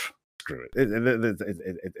 screw it.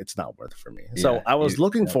 It's not worth it for me. Yeah, so I was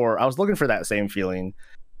looking for that same feeling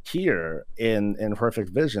here in Perfect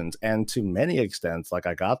Visions, and to many extents, like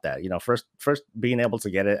I got that. First being able to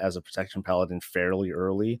get it as a Protection Paladin fairly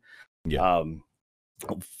early,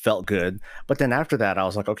 felt good. But then after that, I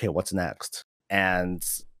was like, okay, what's next? And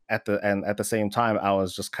at the same time, I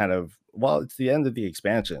was just kind of, well, it's the end of the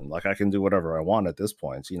expansion. Like I can do whatever I want at this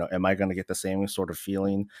point. Am I going to get the same sort of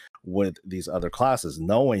feeling with these other classes,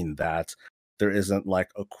 knowing that there isn't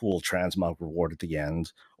like a cool transmog reward at the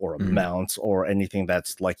end or a mount or anything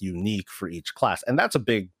that's like unique for each class? And that's a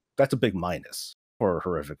big minus for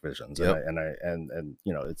Horrific Visions. Yep. And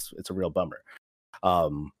it's a real bummer.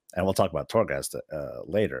 And we'll talk about Torghast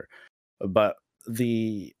later. But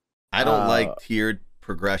I don't like tiered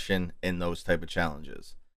progression in those type of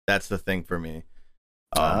challenges. That's the thing for me.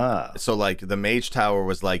 So like the Mage Tower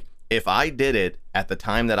was like, if I did it at the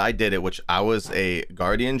time that I did it, which I was a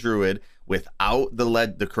Guardian Druid without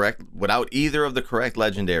without either of the correct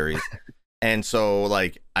legendaries, and so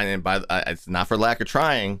like it's not for lack of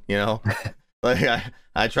trying, like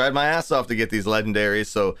I tried my ass off to get these legendaries.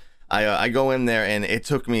 So I go in there and it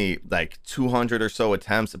took me like 200 or so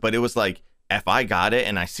attempts, but it was like if I got it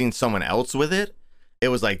and I seen someone else with it, it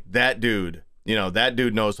was like that dude, you know, that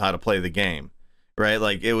dude knows how to play the game, right?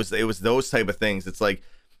 Like it was those type of things. It's like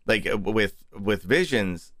with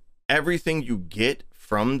visions, everything you get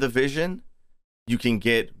from the vision, you can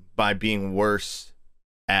get by being worse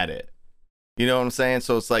at it. You know what I'm saying?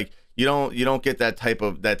 So it's like you don't get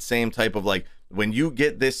that same type of like when you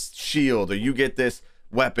get this shield or you get this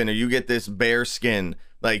weapon or you get this bear skin,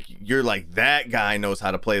 like you're like that guy knows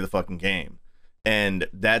how to play the fucking game. And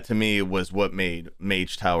that to me was what made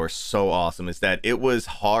Mage Tower so awesome, is that it was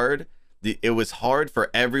hard. It was hard for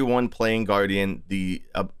everyone playing Guardian, the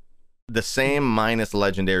same minus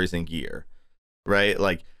legendaries and gear, right?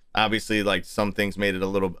 Like obviously like some things made it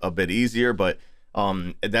a bit easier, but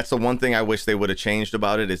that's the one thing I wish they would have changed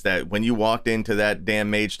about it, is that when you walked into that damn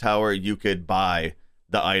Mage Tower, you could buy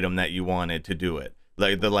the item that you wanted to do it,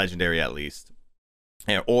 like the legendary at least,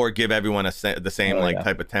 or give everyone the same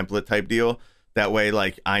type of template type deal. That way,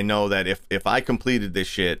 like I know that if I completed this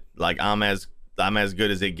shit, like I'm as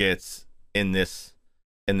good as it gets in this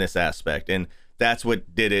aspect. And that's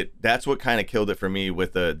what did it. That's what kind of killed it for me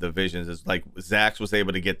with the visions, is like Zax was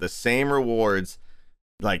able to get the same rewards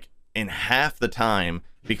like in half the time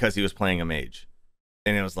because he was playing a mage.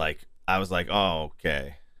 And it was like I was like, oh,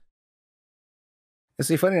 okay.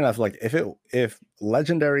 See, funny enough, like if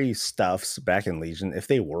legendary stuffs back in Legion, if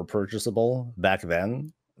they were purchasable back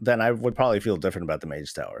then I would probably feel different about the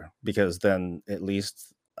Mage Tower, because then at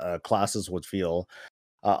least classes would feel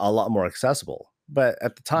a lot more accessible. But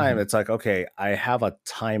at the time, it's like, okay, I have a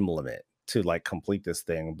time limit to like complete this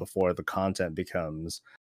thing before the content becomes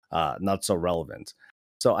not so relevant.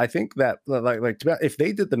 So I think that if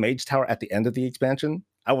they did the Mage Tower at the end of the expansion,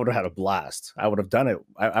 I would have had a blast. I would have done it.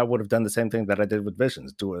 I would have done the same thing that I did with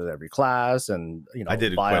Visions, do it with every class, and I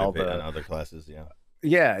did it quite a bit on other classes.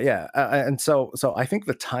 Yeah. And so I think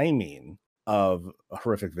the timing of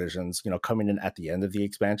Horrific Visions, coming in at the end of the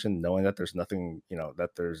expansion, knowing that there's nothing, that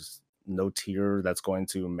there's no tier that's going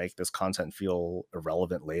to make this content feel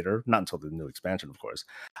irrelevant later, not until the new expansion, of course.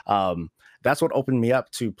 That's what opened me up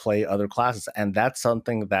to play other classes, and that's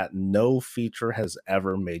something that no feature has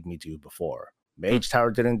ever made me do before. Mage Tower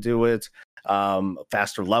didn't do it.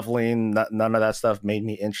 Faster leveling, none of that stuff made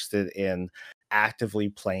me interested in actively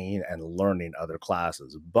playing and learning other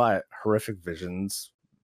classes. But Horrific Visions,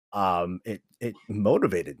 it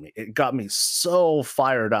motivated me. It got me so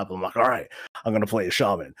fired up. I'm like, all right, I'm gonna play a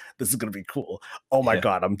shaman. This is gonna be cool. Oh my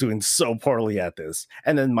god, I'm doing so poorly at this.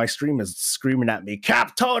 And then my stream is screaming at me,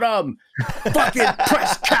 Cap Totem, fucking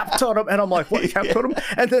press Cap Totem. And I'm like, what, Cap Totem?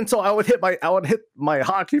 And then so I would hit my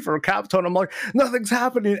hotkey for a Cap Totem. I'm like, nothing's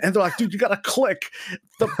happening. And they're like, dude, you gotta click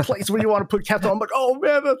the place where you want to put Cap Totem. I'm like, oh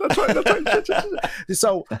man, that's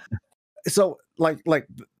right. So like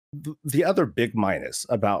the other big minus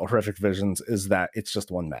about Horrific Visions is that it's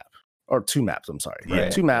just one map, or two maps. I'm sorry,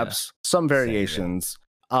 two maps, some variations,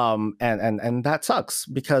 and that sucks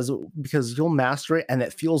because you'll master it and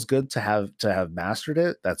it feels good to have mastered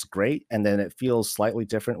it. That's great, and then it feels slightly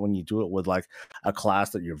different when you do it with like a class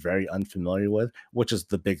that you're very unfamiliar with, which is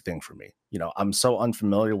the big thing for me. I'm so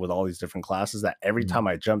unfamiliar with all these different classes that every time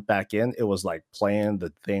I jump back in, it was like playing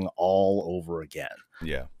the thing all over again.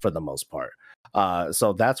 Yeah, for the most part.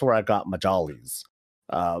 So that's where I got my jollies.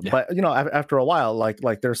 But after a while, like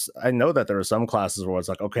I know that there are some classes where it's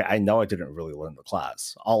like, okay, I know I didn't really learn the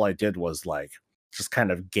class. All I did was like just kind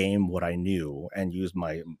of game what I knew and use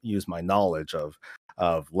my knowledge of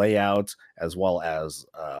layout, as well as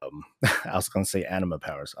I was gonna say anima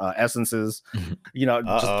powers, essences, just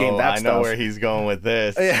game that stuff. I know where he's going with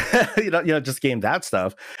this. Just game that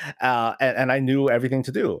stuff. And I knew everything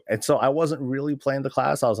to do. And so I wasn't really playing the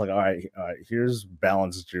class. I was like, all right, here's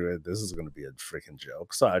Balanced Druid. This is gonna be a freaking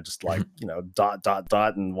joke. So I just like,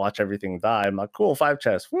 dot and watch everything die. I'm like, cool, 5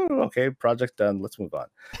 chests. Woo, okay, project done. Let's move on.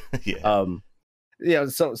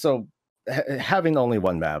 So having only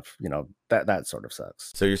one map, that sort of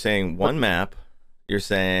sucks. So you're saying one map, you're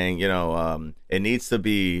saying, it needs to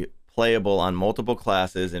be playable on multiple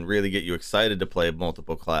classes and really get you excited to play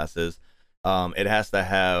multiple classes. It has to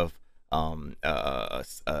have a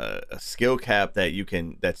skill cap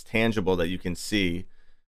that's tangible, that you can see.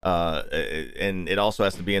 And it also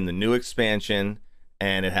has to be in the new expansion,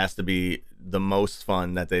 and it has to be the most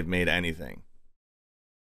fun that they've made anything.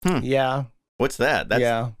 Yeah. What's that?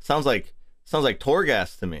 Sounds like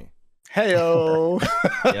Torghast to me. Heyo.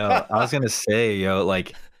 Yo, I was gonna say,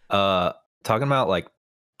 like, talking about like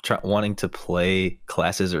wanting to play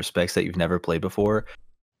classes or specs that you've never played before.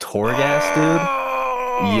 Torghast, dude.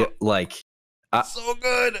 Yeah, like, so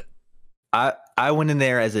good. I went in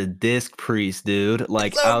there as a disc priest, dude.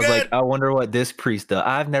 Like so I was good. like, I wonder what disc priest does.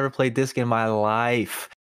 I've never played disc in my life,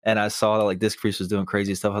 and I saw that like disc priest was doing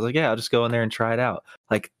crazy stuff. I was like, yeah, I'll just go in there and try it out.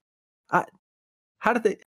 Like, how did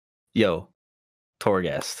they? Yo,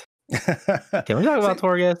 Torghast. Can we talk about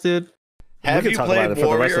Torghast, dude? Have you played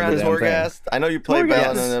Warrior on Torghast? I know you played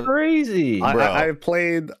Torghast is crazy. I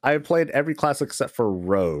played every class except for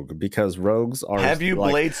Rogue because Rogues are. Have you like,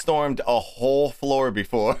 blade stormed a whole floor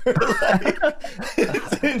before? Like,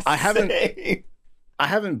 I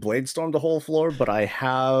haven't blade stormed a whole floor, but I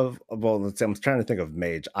have. Well, let's see, I'm trying to think of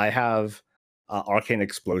mage. I have Arcane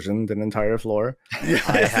Explosion an entire floor. Yes,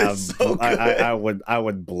 I have. So I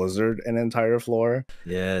would Blizzard an entire floor.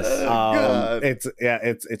 Yes.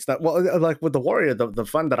 It's not well like with the Warrior. The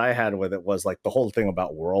fun that I had with it was like the whole thing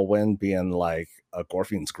about Whirlwind being like a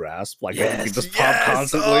Gorfian's Grasp. Like you could just pop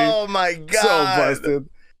constantly. Oh my god!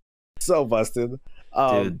 So busted.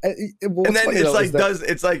 Dude. And then it's like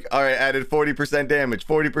it's like all right, added 40%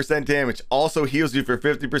 damage, also heals you for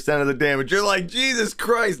 50% of the damage. You're like, Jesus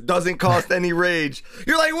Christ, doesn't cost any rage.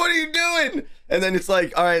 You're like, what are you doing? And then it's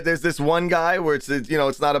like, all right, there's this one guy where it's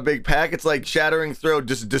it's not a big pack. It's like Shattering Throw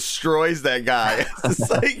just destroys that guy. It's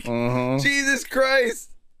like Jesus Christ.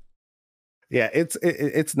 Yeah, it's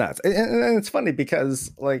nuts, and it's funny because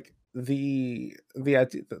like the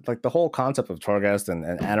whole concept of Torghast and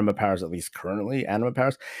anima powers, at least currently anima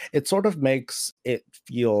powers, it sort of makes it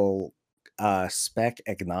feel spec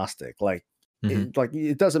agnostic. Like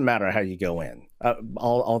it doesn't matter how you go in,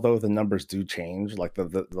 although the numbers do change, like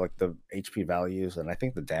the HP values and I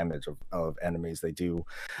think the damage of enemies, they do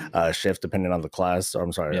shift depending on the class, or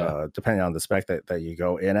I'm sorry, depending on the spec that you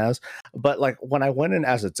go in as. But like when I went in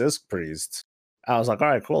as a disc priest, I was like, all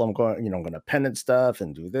right, cool. I'm going to penance stuff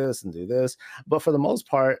and do this and do this. But for the most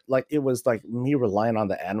part, like it was like me relying on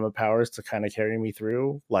the anima powers to kind of carry me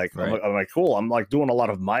through. Like, right. I'm like, cool. I'm like doing a lot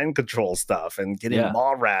of mind control stuff and getting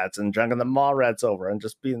maw rats and dragging the maw rats over and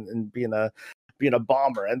just being a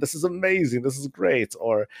bomber. And this is amazing. This is great.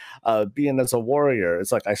 Or being as a warrior.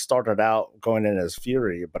 It's like I started out going in as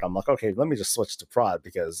Fury, but I'm like, okay, let me just switch to prod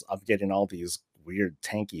because I'm getting all these weird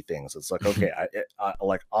tanky things. It's like, okay, I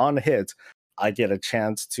like on hit, I get a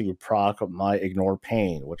chance to proc my Ignore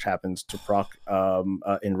Pain, which happens to proc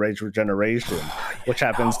Enrage Regeneration, which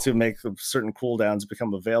happens to make certain cooldowns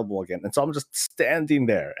become available again. And so I'm just standing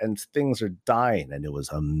there and things are dying, and it was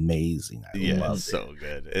amazing. It's so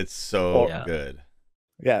good. It's so good.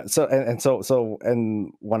 Yeah. So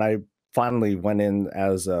and when I finally went in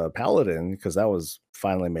as a Paladin, because that was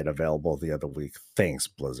finally made available the other week. Thanks,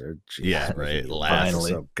 Blizzard. Jeez, yeah, right.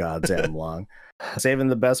 Finally, so goddamn long. Saving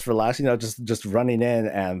the best for last, just running in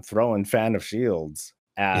and throwing Fan of Shields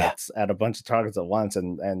at a bunch of targets at once,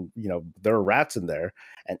 and there are rats in there,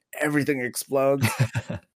 and everything explodes.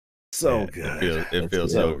 So good. It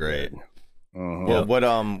feels so great. Well,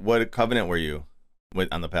 what covenant were you with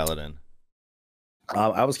on the Paladin?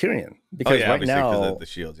 I was Kyrian because right now the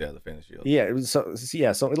shields, the Fan of Shields.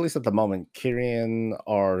 Yeah, so at least at the moment, Kyrian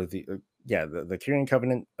are the Kyrian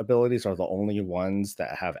Covenant abilities are the only ones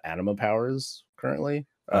that have anima powers currently.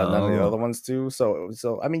 None of the other ones do.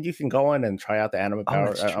 So I mean, you can go in and try out the anima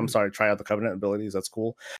power. Try out the Covenant abilities. That's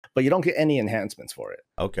cool, but you don't get any enhancement for it.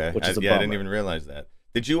 Okay, which is I didn't even realize that.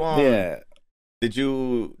 Did you Did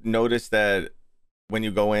you notice that when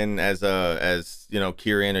you go in as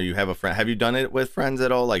Kyrian, or you have a friend? Have you done it with friends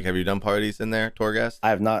at all? Like, have you done parties in there, Torghast? I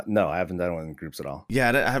have not. No, I haven't done it in groups at all.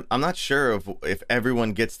 Yeah, I'm not sure if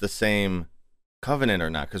everyone gets the same covenant or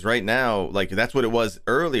not, because right now, like, that's what it was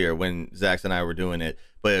earlier when Zax and I were doing it,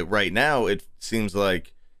 but right now it seems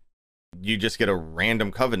like you just get a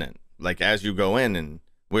random covenant like as you go in, and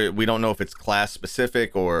we don't know if it's class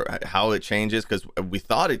specific or how it changes, because we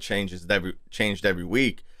thought it changed every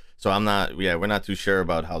week. So we're not too sure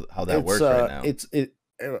about how that works right now. It's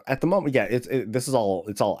at the moment, this is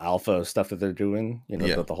all alpha stuff that they're doing,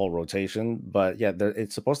 the whole rotation. But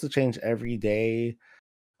it's supposed to change every day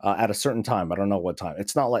at a certain time. I don't know what time.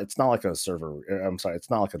 It's not like a server. I'm sorry,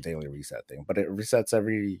 it's not like a daily reset thing, but it resets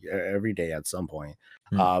every day at some point.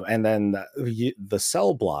 And then the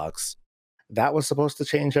cell blocks, that was supposed to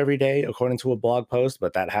change every day according to a blog post,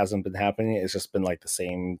 but that hasn't been happening. It's just been like the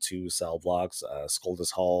same 2 cell blocks,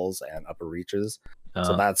 Skuldus Halls and Upper Reaches.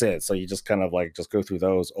 So that's it. So you just kind of like just go through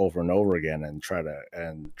those over and over again and try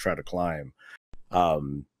to climb.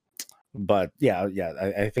 But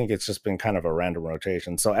I think it's just been kind of a random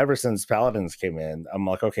rotation. So ever since Paladins came in, I'm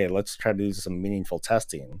like, okay, let's try to do some meaningful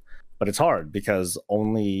testing. But it's hard because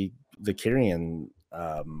only the Kyrian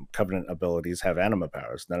Covenant abilities have anima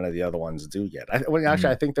powers. None of the other ones do yet.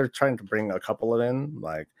 I think they're trying to bring a couple of in.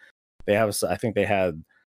 Like I think they had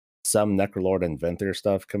some Necrolord and Venthyr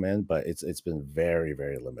stuff come in, but it's been very,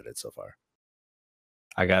 very limited so far.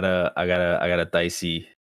 I got a dicey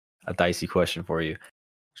question for you.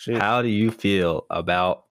 Shoot. How do you feel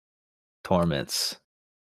about torments?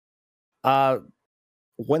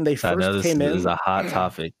 When they first came in, this is a hot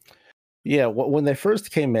topic. Yeah, when they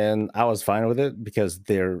first came in, I was fine with it because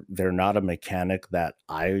they're not a mechanic that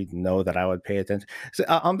I know that I would pay attention. So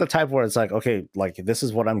I'm the type where it's like, okay, like this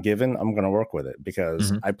is what I'm given, I'm gonna work with it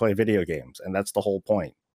because I play video games, and that's the whole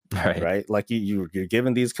point, right? Like you're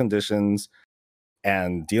given these conditions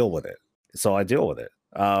and deal with it. So I deal with it.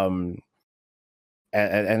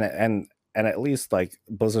 And at least like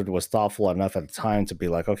Blizzard was thoughtful enough at the time to be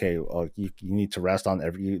like, okay, well, you need to rest on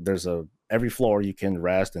every floor you can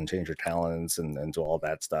rest and change your talents and do all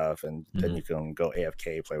that stuff, and then you can go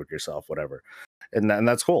AFK, play with yourself, whatever, and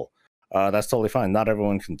that's cool. That's totally fine. Not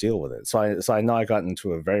everyone can deal with it. So I know I got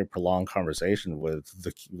into a very prolonged conversation with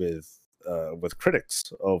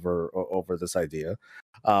critics over this idea,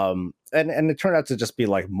 and it turned out to just be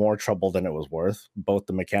like more trouble than it was worth, both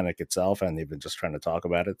the mechanic itself and even just trying to talk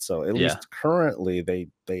about it. So at least currently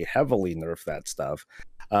they heavily nerf that stuff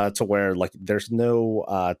to where like there's no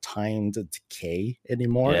timed decay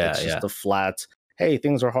anymore. It's just a flat, hey,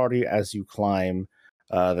 things are harder as you climb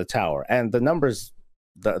the tower, and the numbers.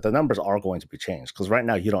 The numbers are going to be changed because right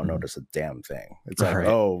now you don't notice a damn thing. It's like,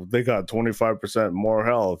 oh, they got 25% more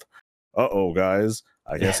health. Uh-oh, guys.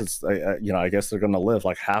 I guess it's I guess they're gonna live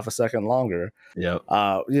like half a second longer.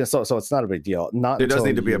 So it's not a big deal. There does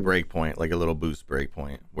need to be a break point, like a little boost break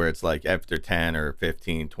point, where it's like after 10 or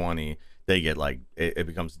 15, 20, they get like it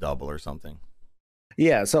becomes double or something.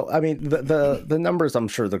 Yeah, so I mean the numbers, I'm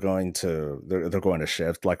sure they're going to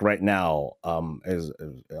shift. Like right now, is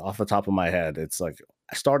off the top of my head, it's like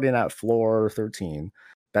starting at floor 13.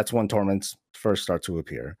 That's when torments first start to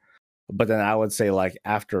appear. But then I would say like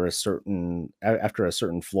after a certain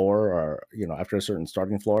floor, or after a certain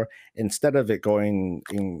starting floor, instead of it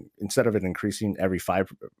increasing every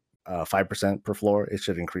 5% per floor, it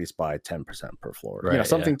should increase by 10% per floor.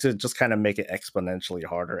 Something to just kind of make it exponentially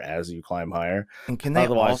harder as you climb higher. And can they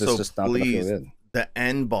otherwise also it's just not please the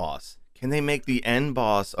end boss? Can they make the end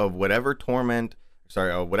boss of whatever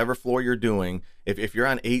whatever floor you're doing? If you're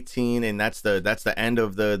on 18 and that's the end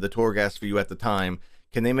of the Torghast for you at the time,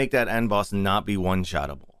 can they make that end boss not be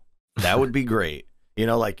one-shottable? That would be great.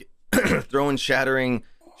 Like throwing shattering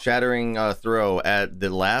throw at the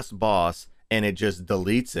last boss and it just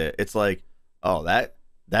deletes it. It's like, oh, that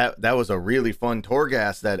was a really fun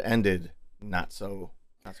Torghast that ended not so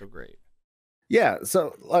great. Yeah,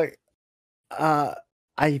 so like I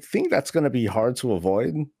think that's going to be hard to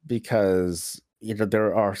avoid because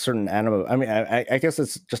there are certain anima. I mean, I guess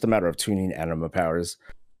it's just a matter of tuning anima powers,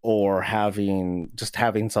 or having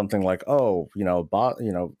something like, oh,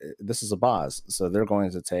 this is a boss, so they're going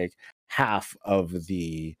to take half of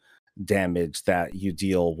the damage that you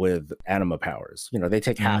deal with anima powers. They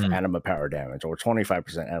take half anima power damage or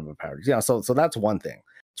 25% anima power. So that's one thing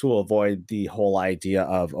to avoid the whole idea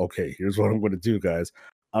of, okay, here's what I'm going to do, guys.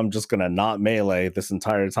 I'm just going to not melee this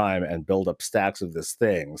entire time and build up stacks of this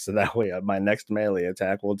thing. So that way my next melee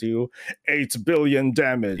attack will do 8 billion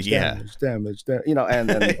damage. Damage. And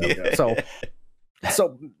then,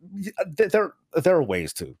 so there are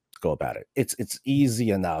ways to go about it. It's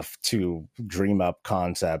easy enough to dream up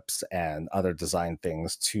concepts and other design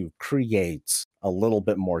things to create a little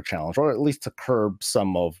bit more challenge, or at least to curb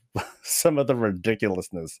some of the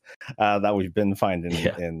ridiculousness that we've been finding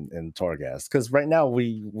in Torghast. Because right now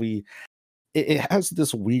it has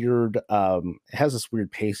this weird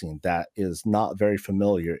pacing that is not very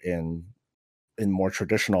familiar in more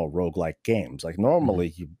traditional roguelike games. Like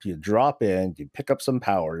normally you drop in, you pick up some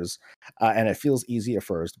powers, and it feels easy at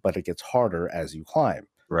first, but it gets harder as you climb.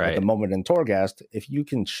 Right. At the moment in Torghast, if you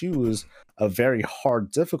can choose a very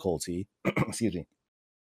hard difficulty, excuse me,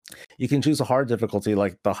 you can choose a hard difficulty.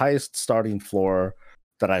 Like the highest starting floor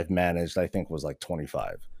that I've managed, I think, was like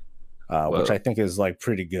 25, which I think is like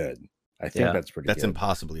pretty good. I think that's pretty good. That's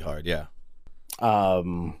impossibly hard, yeah.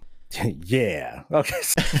 Yeah.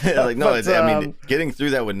 Okay. Like no, I mean, getting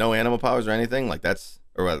through that with no animal powers or anything, like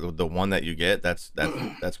or the one that you get, that's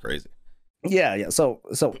crazy. Yeah. So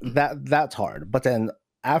that's hard. But then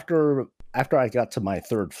after I got to my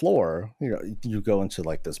third floor, you go into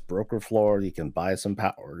like this broker floor, you can buy some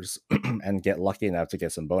powers and get lucky enough to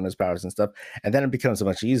get some bonus powers and stuff, and then it becomes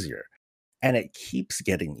much easier. And it keeps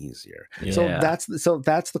getting easier. Yeah. So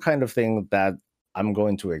that's the kind of thing that I'm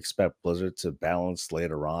going to expect Blizzard to balance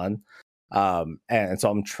later on. And so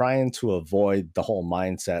I'm trying to avoid the whole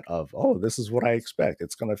mindset of, oh, this is what I expect.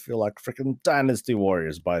 It's gonna feel like freaking Dynasty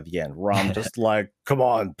Warriors by the end, where I'm just like, come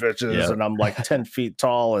on, bitches, and I'm like 10 feet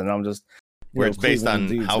tall, and I'm just where it's based on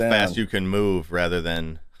how fast you can move rather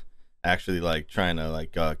than actually like trying to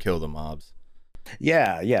like kill the mobs.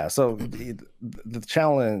 Yeah. So the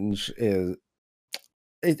challenge is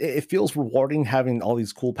it feels rewarding having all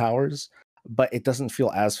these cool powers, but it doesn't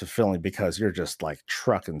feel as fulfilling because you're just like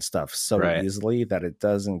trucking stuff so easily that it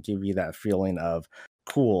doesn't give you that feeling of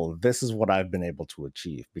cool. This is what I've been able to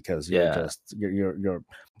achieve, because you're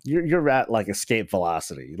at like escape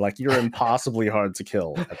velocity. Like you're impossibly hard to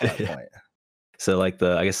kill at that point. So like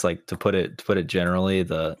I guess like to put it generally,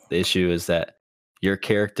 the issue is that your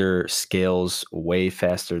character scales way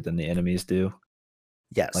faster than the enemies do.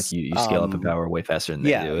 Yes, like you scale up in power way faster than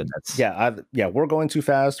they do, and that's we're going too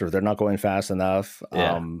fast, or they're not going fast enough.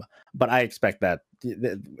 But I expect that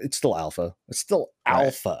it's still alpha. It's still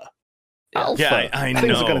alpha. Alpha. Yeah, I know.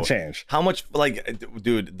 Things are gonna change. How much, like,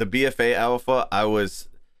 dude, the BFA alpha, I was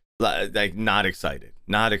like not excited,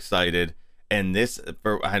 and this,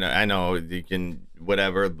 I know you can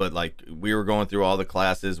whatever, but like we were going through all the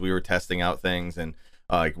classes, we were testing out things, and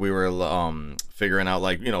like we were figuring out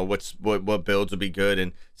like, you know, what builds would be good,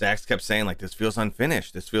 and Zach kept saying like this feels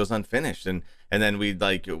unfinished, and then we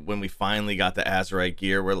like when we finally got the Azerite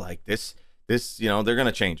gear, we're like this you know, they're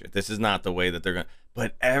gonna change it. This is not the way that they're gonna.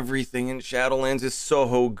 But everything in Shadowlands is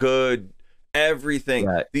so good. Everything.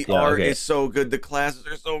 The art is so good. The classes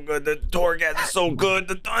are so good. The Torghast is so good.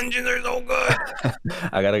 The dungeons are so good.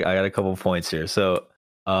 I got a couple points here. So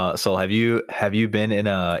have you been in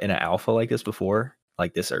an alpha like this before?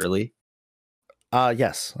 Like this early?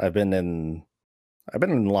 Yes, I've been in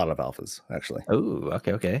a lot of alphas, actually. Oh,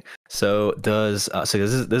 okay. So this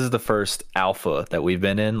is the first alpha that we've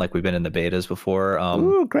been in. Like we've been in the betas before.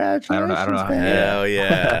 Ooh, congratulations! I don't know. Hell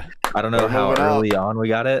yeah! I don't know how early on we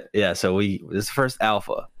got it. Yeah, so this is the first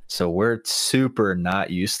alpha. So we're super not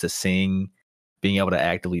used to being able to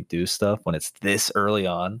actively do stuff when it's this early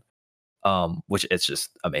on. Which it's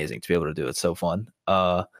just amazing to be able to do. It's so fun.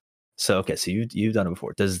 So you've done it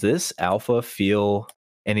before. Does this alpha feel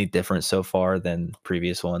any different so far than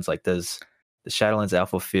previous ones? Like, does the Shadowlands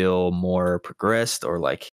alpha feel more progressed or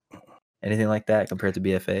like anything like that compared to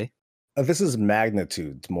BFA? This is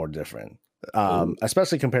magnitude more different,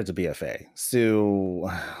 especially compared to BFA. So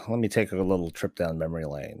let me take a little trip down memory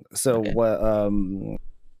lane. So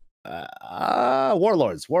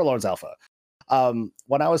Warlords alpha.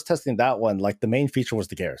 When I was testing that one, like the main feature was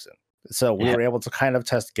the garrison. So we were able to kind of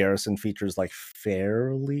test garrison features like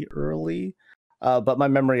fairly early. But my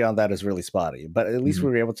memory on that is really spotty. But at least we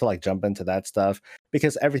were able to like jump into that stuff,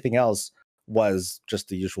 because everything else was just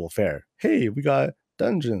the usual fare. Hey, we got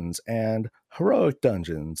dungeons and heroic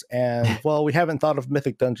dungeons, and well, we haven't thought of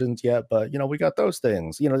mythic dungeons yet, but you know, we got those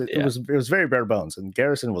things. You know, it was very bare bones, and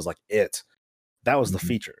garrison was like it. That was the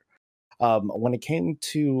feature. When it came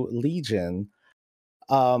to Legion,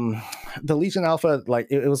 the Legion alpha, like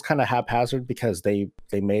it was kind of haphazard, because they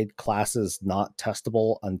made classes not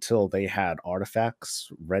testable until they had artifacts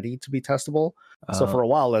ready to be testable. So for a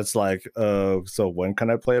while it's like, so when can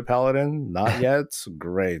I play a paladin? Not yet.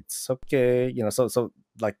 Great. Okay. You know, so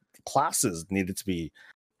like classes needed to be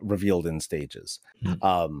revealed in stages.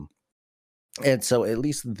 And so at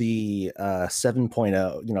least the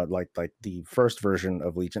 7.0, you know, like the first version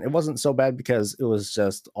of Legion, it wasn't so bad because it was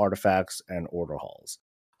just artifacts and order halls.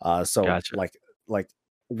 So gotcha. like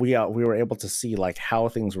we were able to see like how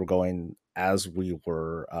things were going as we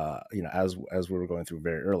were you know, as we were going through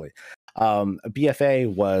very early.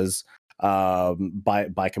 BFA was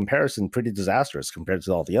by comparison pretty disastrous compared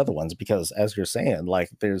to all the other ones, because as you're saying, like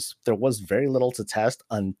there was very little to test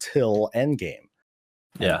until endgame.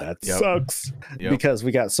 Yeah, that sucks because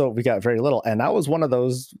we got very little, and I was one of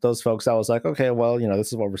those folks. I was like, okay, well, you know, this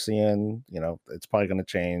is what we're seeing. You know, it's probably going to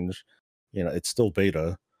change. You know, it's still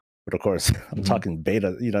beta, but of course, I'm talking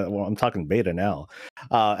beta. You know, well, I'm talking beta now,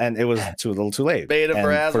 and it was a little too late. Beta for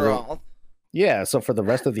Azeroth. Yeah, so for the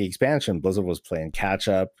rest of the expansion, Blizzard was playing catch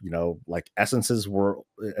up. You know, like essences were,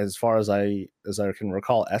 as far as I can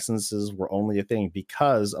recall, essences were only a thing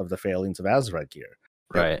because of the failings of Azerite gear.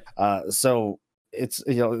 Right. So it's,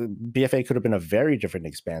 you know, BFA could have been a very different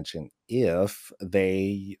expansion if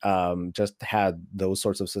they just had those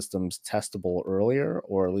sorts of systems testable earlier,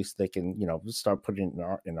 or at least they can, you know, start putting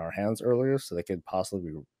it in our hands earlier, so they could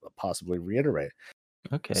possibly reiterate.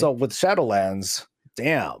 Okay. So with Shadowlands,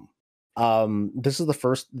 damn, this is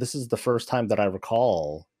the first time that I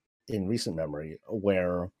recall in recent memory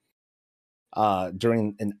where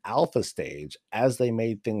during an alpha stage, as they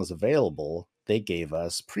made things available, they gave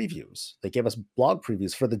us previews. They gave us blog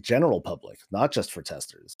previews for the general public, not just for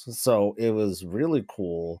testers. So it was really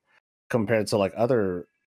cool compared to like other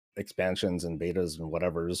expansions and betas and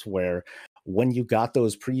whatever's, where when you got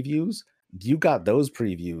those previews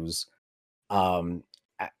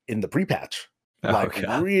in the pre-patch,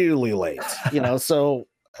 really late, so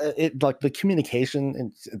it like the communication,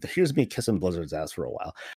 and here's me kissing Blizzard's ass for a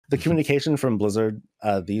while. The communication from Blizzard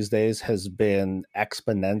these days has been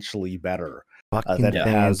exponentially better than it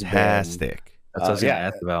has been. That's what I was gonna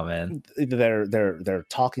ask about, man. They're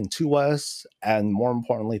talking to us, and more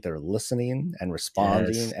importantly, they're listening and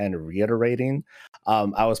responding and reiterating.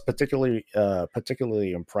 I was particularly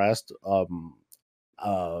impressed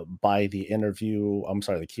by the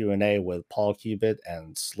the Q&A with Paul Cubitt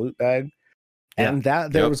and Slootbag. And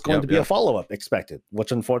that there was going to be a follow-up expected,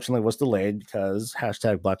 which unfortunately was delayed because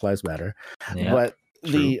Black Lives Matter. But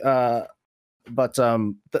the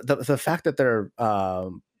fact that they're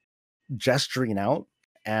gesturing out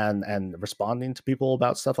and responding to people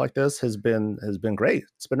about stuff like this has been great.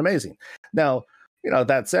 It's been amazing. Now,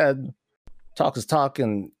 that said, talk is talk,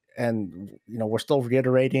 and we're still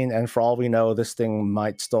reiterating, and for all we know, this thing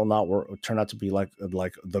might still not turn out to be like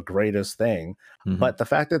the greatest thing. But the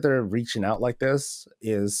fact that they're reaching out like this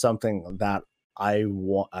is something that I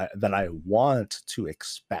want to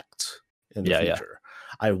expect in the future.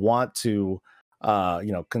 I want to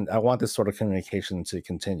I want this sort of communication to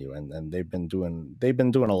continue, and they've been doing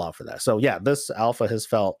a lot for that. So yeah, this alpha has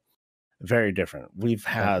felt very different. We've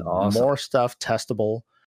had more stuff testable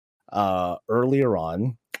earlier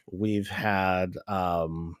on. We've had I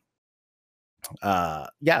mean,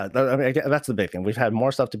 that's the big thing. We've had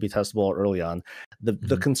more stuff to be testable early on.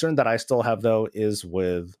 The concern that I still have, though, is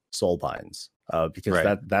with Soulbinds,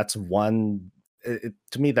 because that's one,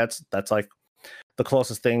 to me, that's like the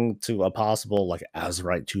closest thing to a possible like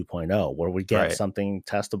Azerite 2.0, where we get something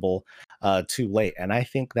testable too late. And I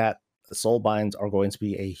think that the Soulbinds are going to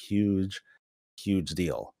be a huge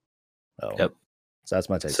deal. So that's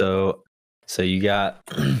my take. So you got,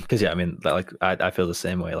 because I mean, like I feel the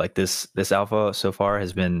same way. Like this alpha so far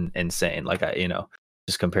has been insane. Like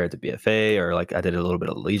just compared to BFA, or like I did a little bit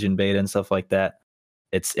of Legion beta and stuff like that.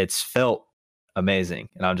 It's felt amazing,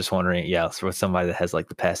 and I'm just wondering, so with somebody that has like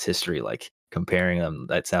the past history, like comparing them,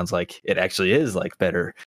 that sounds like it actually is like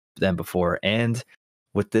better than before. And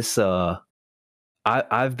with this,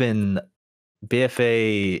 I've been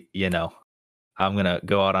BFA, I'm gonna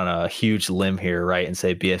go out on a huge limb here, right, and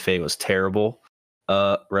say BFA was terrible,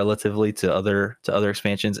 relatively to other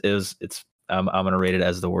expansions. I'm gonna rate it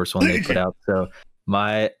as the worst one they put out. So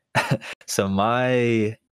my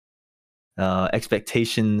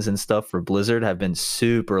expectations and stuff for Blizzard have been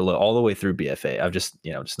super low all the way through BFA. I've just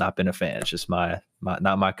not been a fan. It's just my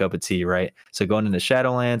not my cup of tea, right? So going into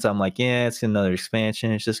Shadowlands, I'm like, it's another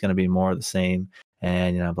expansion. It's just gonna be more of the same,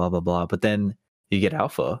 and blah blah blah. But then you get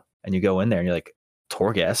Alpha, and you go in there and you're like,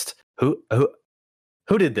 Torghast, who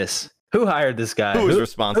did this? Who hired this guy? Who was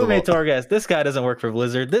responsible? Who made Torghast? This guy doesn't work for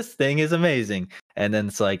Blizzard. This thing is amazing. And then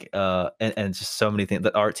it's like, and just so many things.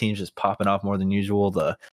 The art team's just popping off more than usual.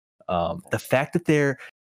 The fact that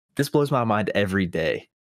this blows my mind every day,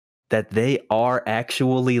 that they are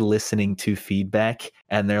actually listening to feedback,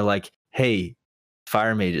 and they're like, hey,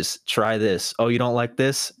 Fire Mages, try this. Oh, you don't like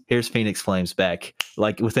this? Here's Phoenix Flames back,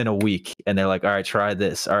 like within a week. And they're like, all right, try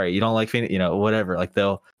this. All right, you don't like Phoenix, whatever. Like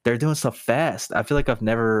they're doing stuff fast. I feel like I've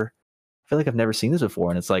never seen this before,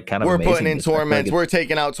 and it's like kind of amazing. Putting in torments. We're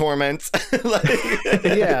taking out torments.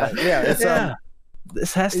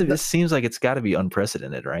 This seems like it's got to be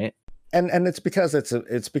unprecedented, right? And it's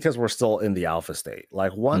because we're still in the alpha state.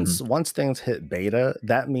 Like once things hit beta,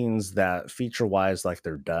 that means that feature wise, like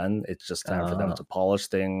they're done. It's just time for them to polish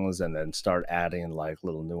things and then start adding like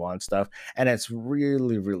little nuanced stuff. And it's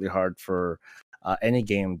really, really hard for any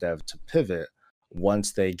game dev to pivot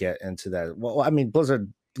once they get into that. Well, I mean,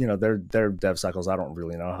 Blizzard, their dev cycles, I don't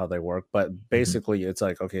really know how they work, but basically it's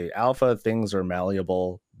like, okay, alpha, things are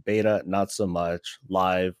malleable. Beta, not so much.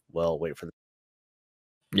 Live, well, wait for the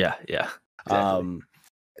Exactly.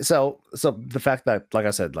 So the fact that, like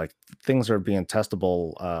I said, like things are being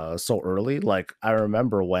testable so early, like I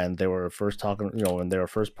remember when they were first talking, when they were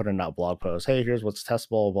first putting out blog posts, hey, here's what's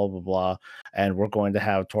testable, blah blah blah, and we're going to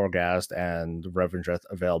have Torghast and Revendreth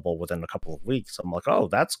available within a couple of weeks. I'm like, oh,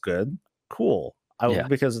 that's good, cool.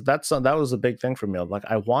 Because that was a big thing for me. Like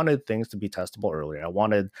I wanted things to be testable earlier. I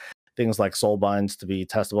wanted things like Soulbinds to be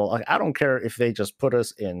testable. Like I don't care if they just put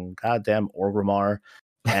us in goddamn Orgrimmar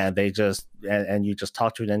and they just and you just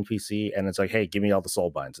talk to an NPC and it's like, hey, give me all the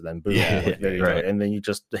Soulbinds, and then boom, there you go. And then you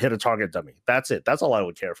just hit a target dummy. That's it. That's all I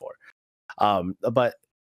would care for. But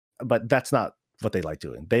but that's not what they like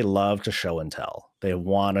doing. They love to show and tell. They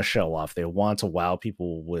want to show off. They want to wow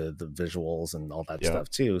people with the visuals and all that stuff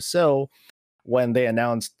too. So when they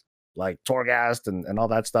announced like Torghast and all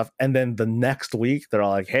that stuff, and then the next week they're all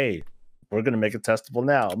like, "Hey, we're gonna make it testable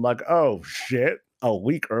now." I'm like, "Oh shit, a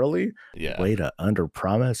week early? Yeah. Way to under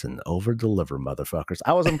promise and over deliver, motherfuckers."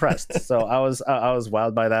 I was impressed. So I was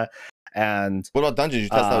wowed by that. And what about dungeons? You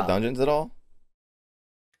test out dungeons at all?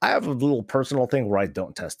 I have a little personal thing where I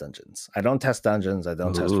don't test dungeons. I don't test dungeons. I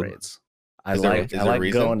don't test raids. I like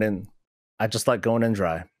going in. I just like going in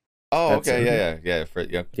dry. Oh, that's okay. Yeah. I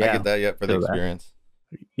get that. Yeah, for the experience.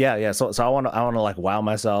 Yeah. So I want to like wow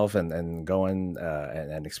myself and go in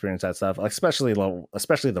and experience that stuff. Like especially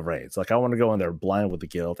the raids. Like I want to go in there blind with the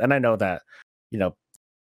guild, and I know that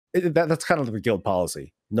that's kind of the guild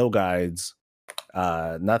policy. No guides.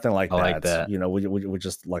 Nothing like that. You know, we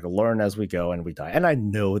just like learn as we go and we die. And I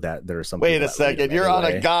know that there's some. Wait a second, you're on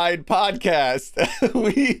a guide podcast.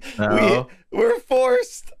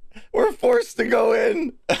 We're forced to go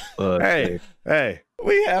in. Hey,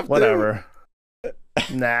 we have whatever.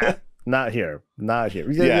 Nah, not here.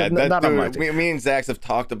 Yeah, not on my team. Me and Zax have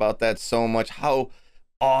talked about that so much. How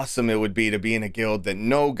awesome it would be to be in a guild that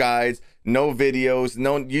no guides, no videos,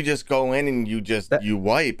 you just go in and you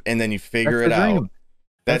wipe and then you figure it out.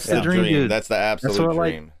 That's the dream. Dude. That's the absolute dream.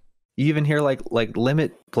 Like, you even hear like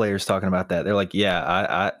limit players talking about that. They're like, yeah,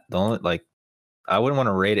 I wouldn't want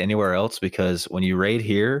to raid anywhere else because when you raid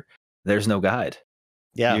here, there's no guide.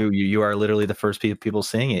 Yeah, you are literally the first people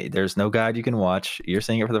seeing it. There's no guide you can watch. You're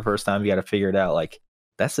seeing it for the first time. You got to figure it out. Like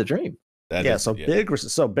that's the dream. Big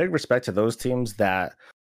respect to those teams that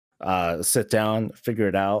sit down, figure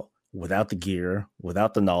it out without the gear,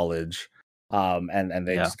 without the knowledge, and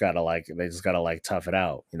they just gotta tough it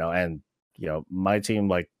out, And my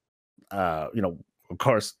team, of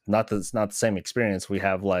course, it's not the same experience. We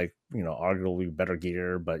have arguably better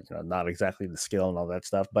gear, but not exactly the skill and all that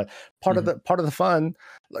stuff. But part of the fun,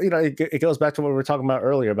 it goes back to what we were talking about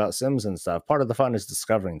earlier about Sims and stuff. Part of the fun is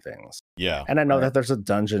discovering things. Yeah. And I know that there's a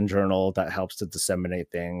dungeon journal that helps to disseminate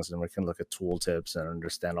things, and we can look at tooltips and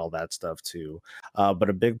understand all that stuff too. But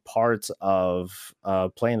a big part of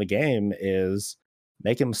playing the game is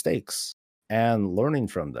making mistakes and learning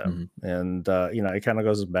from them. And it kind of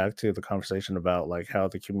goes back to the conversation about like how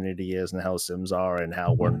the community is and how Sims are and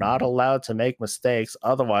how we're not allowed to make mistakes.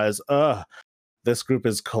 Otherwise, this group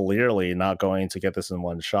is clearly not going to get this in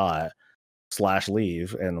one shot /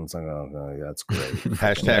 leave. And I'm saying, oh, that's great.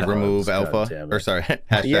 Hashtag remove alpha. Or sorry,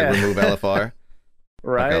 hashtag remove LFR.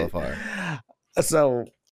 Right. LFR. So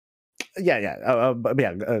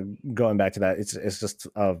going back to that, it's just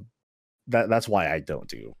that's why I don't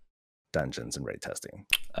do dungeons and raid testing.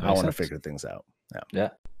 I want to figure things out. Yeah.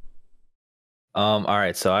 All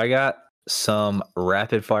right, so I got some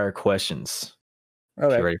rapid fire questions.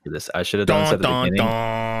 Okay. You ready for this? I should have done this at the beginning.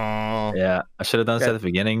 Yeah, I should have done this at the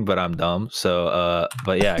beginning, but I'm dumb. So,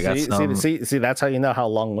 but yeah, I got some. See, that's how you know how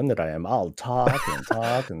long-winded I am. I'll talk and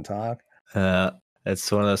talk and talk.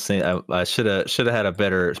 It's one of those things. I should have had a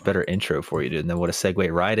better intro for you, dude, and then would have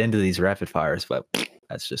segued right into these rapid fires. But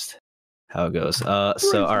that's just how it goes. All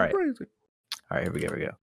right, here we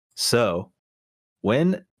go. So,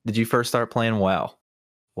 when did you first start playing WoW?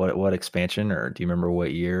 What expansion, or do you remember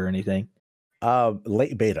what year or anything?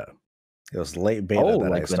 Late beta. It was late beta. Oh,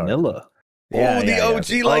 like vanilla. Yeah, the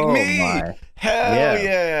OG like me. My. Hell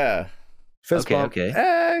yeah. Fist bump. Okay.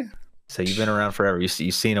 Hey. So you've been around forever. You've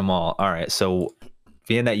seen them all. All right. So,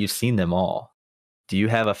 being that you've seen them all, do you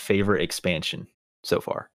have a favorite expansion so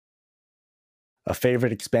far? A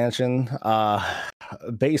favorite expansion,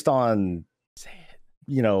 based on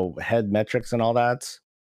head metrics and all that.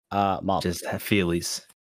 Mop. Just feelies.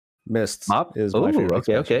 Mists. Mop is my favorite.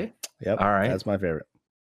 Okay. Yep. All right. That's my favorite.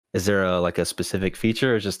 Is there a specific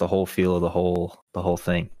feature, or just the whole feel of the whole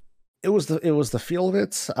thing? It was the feel of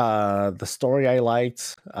it. The story I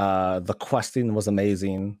liked. The questing was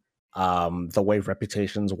amazing. The way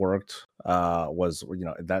reputations worked was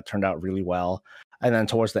that turned out really well. And then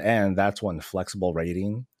towards the end, that's when flexible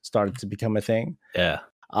raiding started to become a thing. Yeah.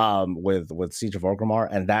 With Siege of Orgrimmar,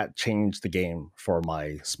 and that changed the game for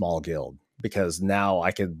my small guild, because now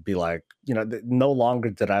I could be like, no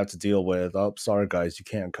longer did I have to deal with, oh, sorry guys, you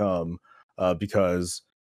can't come because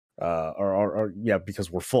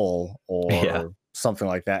because we're full or something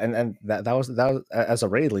like that. And that was as a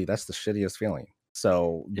raid lead, that's the shittiest feeling.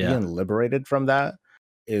 So being liberated from that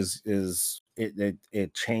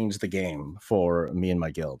it changed the game for me and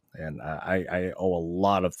my guild, and I owe a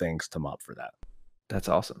lot of thanks to Mop for that. That's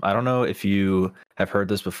awesome. I don't know if you have heard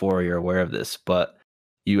this before or you're aware of this, but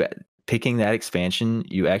you picking that expansion,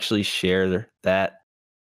 you actually share that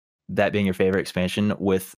that being your favorite expansion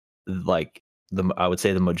with like I would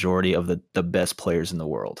say the majority of the best players in the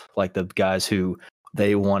world, like the guys who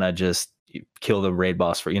they want to just kill the raid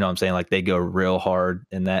boss for, you know what I'm saying? Like they go real hard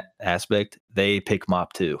in that aspect. They pick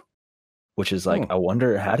Mop 2, which is like, I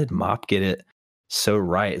wonder how did Mop get it so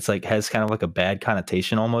right? It's like has kind of like a bad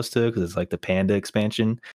connotation almost to it because it's like the Panda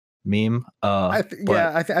expansion meme.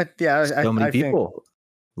 So many people.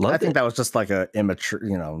 I think that was just like a immature,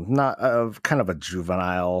 not a kind of a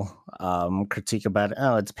juvenile critique about it.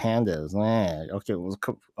 Oh, it's pandas.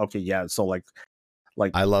 Okay, yeah. So like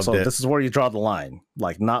I loved it. This is where you draw the line.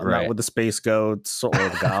 Like not with the space goats or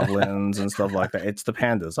the goblins and stuff like that. It's the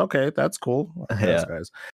pandas. Okay, that's cool. Thanks, guys.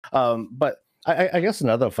 But I guess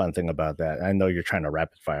another fun thing about that, I know you're trying to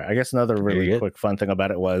rapid fire. I guess another really quick fun thing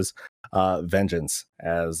about it was Vengeance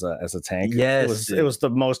as a tank. Yes, it was the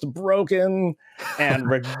most broken and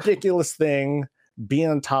ridiculous thing,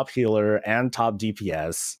 being top healer and top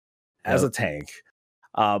DPS as a tank.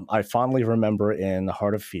 I fondly remember in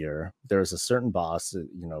Heart of Fear, there's a certain boss.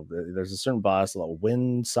 There's a certain boss,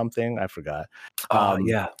 Win something, I forgot.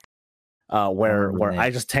 Where I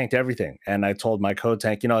just tanked everything, and I told my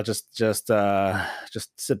co-tank, just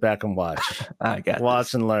sit back and watch.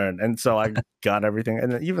 Watch and learn. And so I got everything,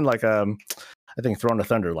 and even like I think Throne of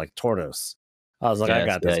Thunder, like Tortoise. I was like, I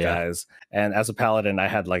got this, guys. And as a paladin, I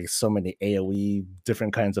had like so many AoE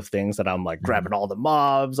different kinds of things that I'm like grabbing all the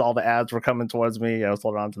mobs, all the ads were coming towards me. I was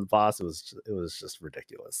holding on to the boss. It was just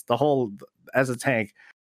ridiculous. The whole as a tank,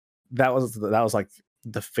 that was like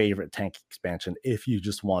the favorite tank expansion if you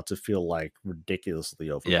just want to feel like ridiculously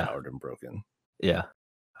overpowered and broken. Yeah.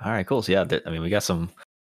 All right, cool. So yeah, I mean we got some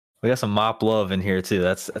Mop love in here too.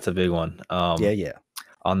 That's a big one.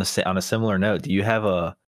 On a similar note, do you have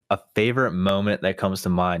a favorite moment that comes to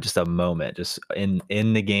mind? Just a moment, just in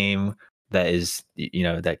the game that is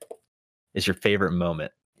that is your favorite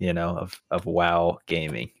moment, of WoW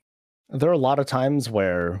gaming. There are a lot of times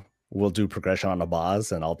where we'll do progression on a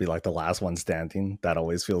boss and I'll be like the last one standing. That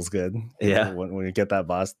always feels good. Yeah. When you get that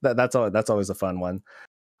boss, that's always a fun one.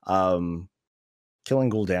 Killing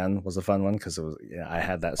Gul'dan was a fun one because it was I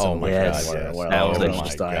had that. Oh my god!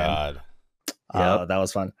 That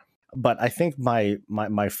was fun. But I think my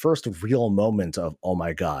first real moment of oh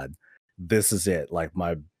my god, this is it. Like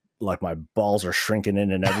my balls are shrinking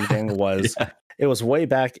in and everything was. It was way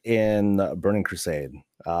back in Burning Crusade.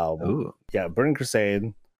 Burning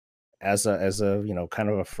Crusade. As a kind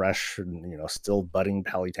of a fresh still budding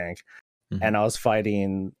pally tank, and I was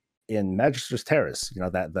fighting in Magister's Terrace,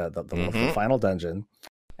 the final dungeon,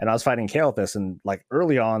 and I was fighting Kael'thas, and like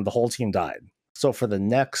early on the whole team died. So for the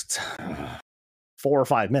next 4 or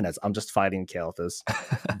 5 minutes, I'm just fighting Kael'thas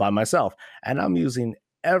by myself, and I'm using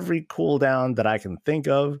every cooldown that I can think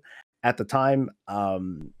of. At the time, I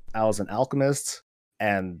was an alchemist,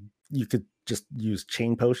 and you could just use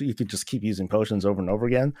chain potion. You could just keep using potions over and over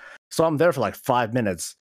again. So I'm there for like 5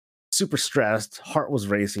 minutes, super stressed, heart was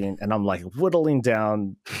racing, and I'm like whittling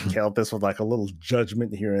down Kael'thas with like a little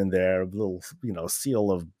judgment here and there, a little seal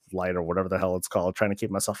of light or whatever the hell it's called, trying to keep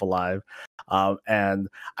myself alive. And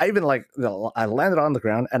I even I landed on the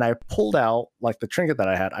ground and I pulled out like the trinket that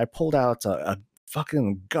I had. I pulled out a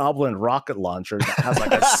fucking goblin rocket launcher that has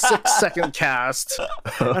like a 6-second cast,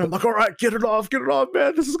 and I'm like, all right, get it off,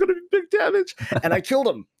 man, this is gonna be big damage. And I killed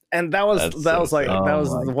him, and that was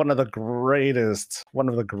one of the greatest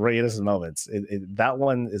moments. That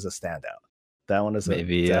one is a standout. That one is a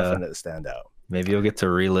definite standout. Maybe you'll get to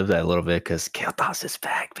relive that a little bit because Kael'thas is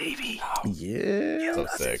back, baby. Yeah, so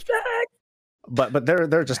sick. is back. But there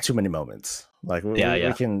are just too many moments. Like we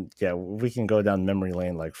can go down memory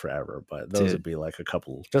lane like forever. But those would be like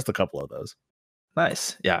just a couple of those.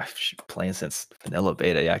 Nice. Yeah, playing since vanilla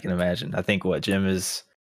beta. Yeah, I can imagine. I think Jim is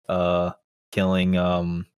killing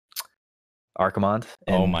Archimonde.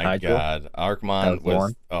 Oh my god, Archimonde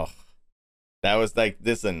was that was like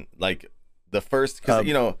the first,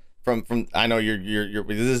 because from I know you're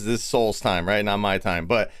this is Soul's time, right? Not my time,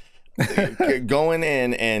 but going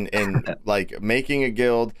in and like making a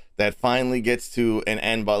guild that finally gets to an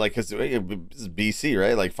end boss, like because this is BC,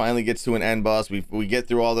 right? Like finally gets to an end boss. We get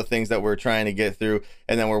through all the things that we're trying to get through,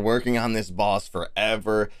 and then we're working on this boss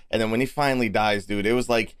forever. And then when he finally dies, dude, it was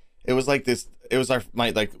like this. It was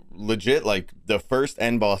my legit like the first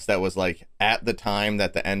end boss that was like at the time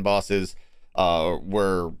that the end bosses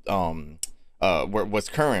was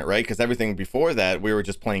current, right? Because everything before that we were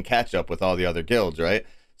just playing catch up with all the other guilds, right?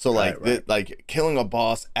 So like like killing a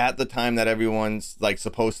boss at the time that everyone's like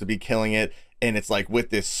supposed to be killing it, and it's like with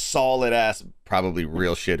this solid ass, probably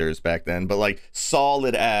real shitters back then, but like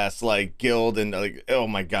solid ass like guild, and like oh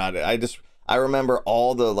my god, I remember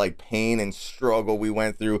all the like pain and struggle we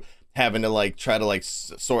went through having to like try to like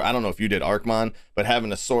sort. I don't know if you did Arcmon, but having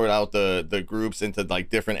to sort out the groups into like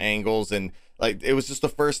different angles, and like it was just the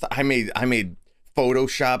first I made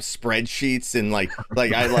Photoshop spreadsheets, and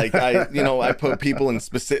I put people in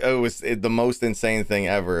specific. It was the most insane thing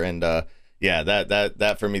ever, and yeah,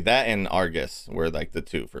 that for me, that and Argus were like the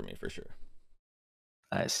two for me for sure.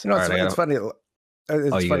 Nice. You know, it's funny.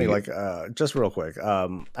 It's funny, like just real quick. I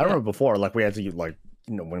remember before, like we had to like,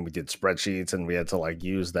 you know, when we did spreadsheets and we had to like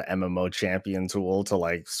use the MMO champion tool to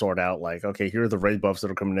like sort out like, okay, here are the raid buffs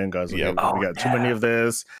that are coming in, guys. Okay, we got too many of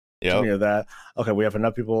this, too many of that. Okay, we have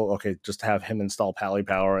enough people. Okay, just have him install Pally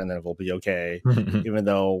Power and then we'll be okay. Even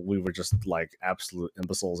though we were just like absolute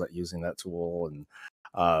imbeciles at using that tool. And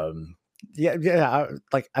I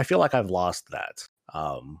feel like I've lost that.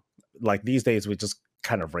 Like these days we just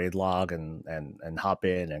kind of raid log and hop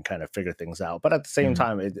in and kind of figure things out, but at the same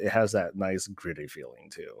time it has that nice gritty feeling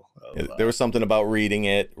too there was something about reading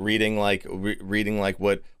like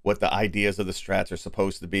what the ideas of the strats are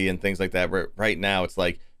supposed to be and things like that. Right now it's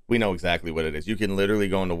like we know exactly what it is. You can literally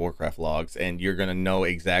go into Warcraft logs and you're gonna know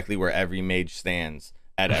exactly where every mage stands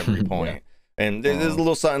at every point. And there's a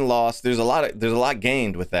little something lost. There's a lot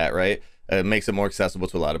gained with that, right? It makes it more accessible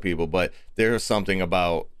to a lot of people, but there's something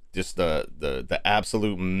about just the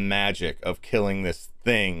absolute magic of killing this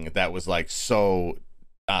thing that was like so,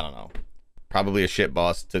 I don't know, probably a shit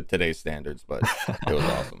boss to today's standards, but it was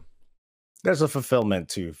awesome. There's a fulfillment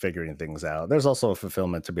to figuring things out. There's also a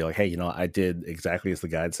fulfillment to be like, hey, you know, I did exactly as the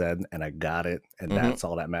guide said and I got it, and that's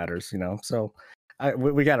all that matters, you know. So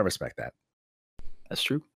we got to respect that. That's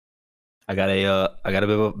true. I got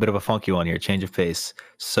a bit of a funky one here, change of pace.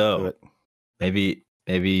 So maybe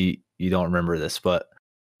you don't remember this, but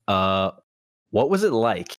what was it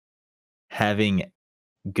like having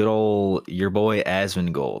good old your boy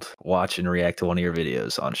Asmongold watch and react to one of your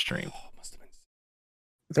videos on stream?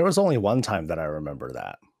 There was only one time that I remember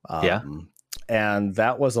that. And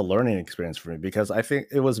that was a learning experience for me, because I think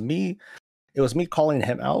it was me calling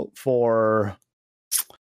him out for,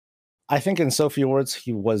 I think in so few words,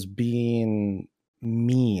 he was being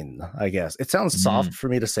mean, I guess. It sounds soft for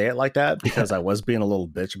me to say it like that, because I was being a little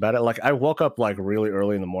bitch about it. Like I woke up like really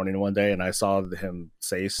early in the morning one day and I saw him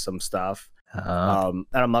say some stuff. And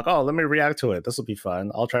I'm like, oh, let me react to it. This will be fun.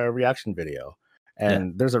 I'll try a reaction video.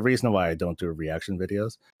 And there's a reason why I don't do reaction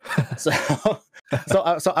videos. So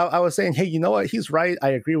I was saying, hey, you know what? He's right. I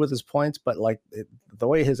agree with his points, but like the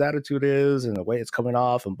way his attitude is and the way it's coming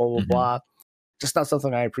off and blah, blah, blah, just not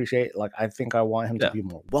something I appreciate. Like, I think I want him to be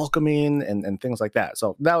more welcoming and things like that.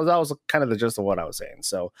 So that was kind of the gist of what I was saying.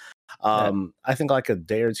 So I think like a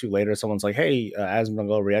day or two later, someone's like, hey,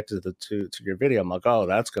 Asmongold reacted to your video. I'm like, oh,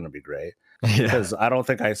 that's going to be great. Because I don't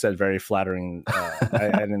think I said very flattering.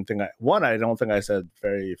 I don't think I said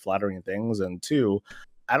very flattering things. And two,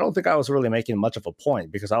 I don't think I was really making much of a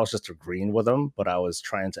point, because I was just agreeing with him, but I was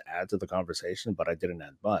trying to add to the conversation, but I didn't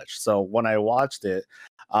add much. So when I watched it,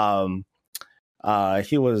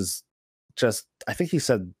 he was just, I think he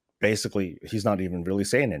said basically he's not even really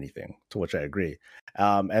saying anything, to which I agree.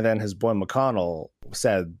 And then his boy McConnell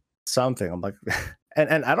said something. I'm like,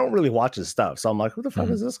 and I don't really watch his stuff, so I'm like, who the fuck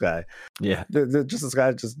is this guy? Yeah, just this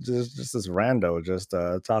guy, just this rando, just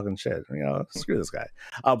talking shit. You know, screw this guy.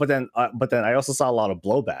 But then I also saw a lot of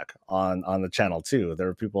blowback on the channel too. There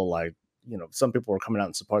were people like, you know, some people were coming out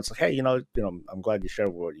in support. It's like, hey, you know, I'm glad you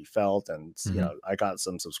shared what you felt, and you know, I got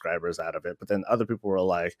some subscribers out of it. But then other people were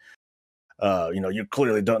like, you know, you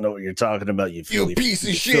clearly don't know what you're talking about, you piece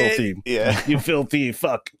of shit. Filthy, you filthy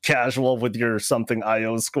fuck casual with your something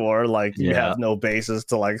IO score. Like, you have no basis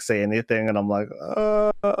to like say anything. And I'm like,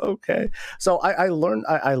 okay. So I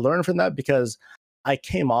learned from that, because I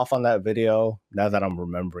came off on that video, now that I'm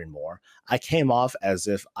remembering more, I came off as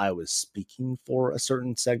if I was speaking for a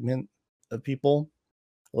certain segment of people.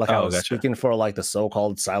 Like I was speaking for like the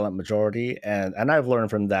so-called silent majority. And I've learned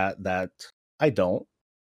from that I don't.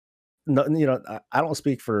 No, you know, I only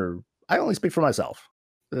speak for myself.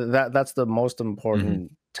 That's the most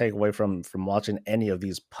important takeaway from watching any of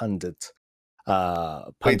these pundit.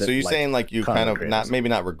 Wait, so you're saying like you kind of creators.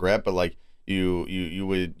 not regret, but like you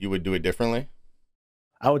would do it differently?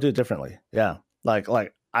 I would do it differently. Yeah, like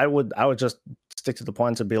I would just stick to the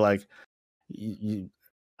points and be like,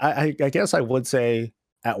 I guess I would say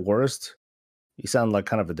at worst, you sound like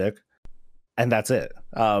kind of a dick, and that's it.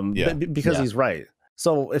 Because he's right.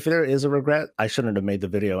 So if there is a regret, I shouldn't have made the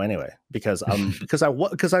video anyway, because I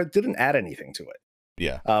didn't add anything to it.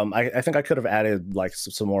 Yeah. I think I could have added like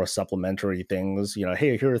some more supplementary things, you know,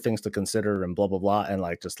 hey, here are things to consider and blah, blah, blah, and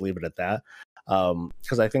like just leave it at that.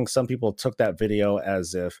 Because I think some people took that video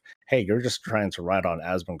as if, hey, you're just trying to ride on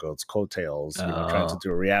Asmongold's coattails, trying to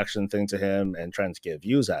do a reaction thing to him and trying to get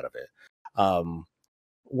views out of it,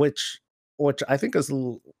 which I think is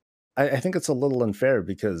I think it's a little unfair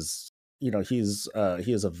because he is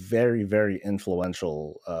a very, very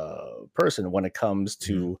influential person when it comes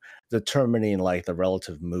to determining like the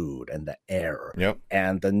relative mood and the air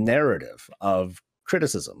and the narrative of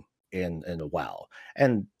criticism in WoW.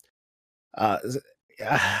 And I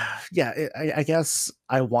guess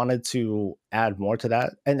I wanted to add more to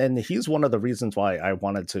that, and he's one of the reasons why I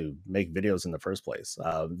wanted to make videos in the first place.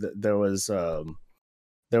 There was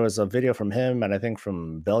a video from him, and I think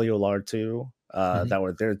from Beliolar too,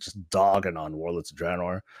 that they're just dogging on Warlords of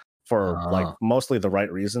Draenor for like mostly the right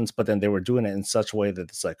reasons, but then they were doing it in such a way that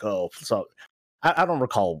it's like, oh, so I don't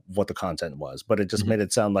recall what the content was, but it just made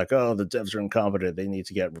it sound like, oh, the devs are incompetent, they need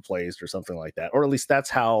to get replaced or something like that. Or at least that's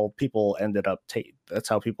how people ended up that's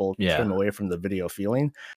how people came away from the video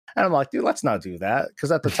feeling. And I'm like, dude, let's not do that.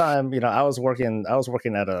 Because at the time, I was working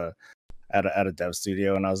at a dev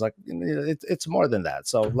studio, and I was like, it's more than that.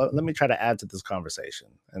 So let me try to add to this conversation.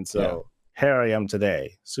 And so here I am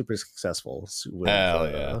today, super successful. Hell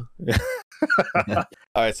yeah.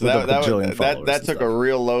 All right, so that took a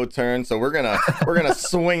real low turn. So we're gonna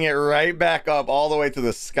swing it right back up all the way to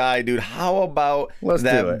the sky, dude. How about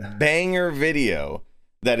that banger video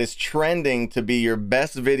that is trending to be your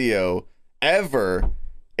best video ever?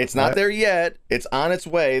 It's not there yet. It's on its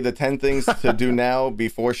way. The 10 things to do now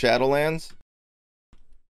before Shadowlands.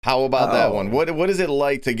 How about that one? What is it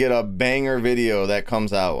like to get a banger video that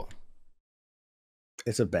comes out?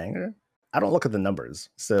 It's a banger. I don't look at the numbers,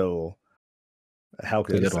 so how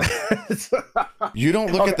could you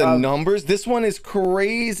don't look at the numbers? This one is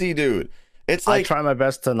crazy, dude. It's like I try my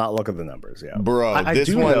best to not look at the numbers. Yeah, bro.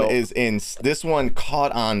 This one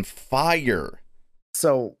caught on fire.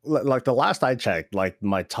 So like the last I checked, like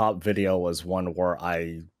my top video was one where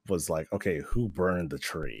I was like, okay, who burned the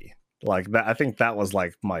tree? Like that. I think that was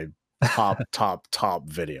like my top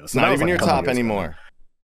video. So not even your top anymore.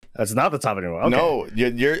 That's not the top anymore. Okay. No,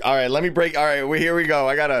 you're all right. Let me break. All right, here we go.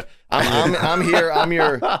 I'm here.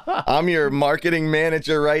 I'm your marketing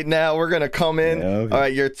manager right now. We're gonna come in. Yeah, okay. All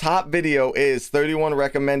right, your top video is 31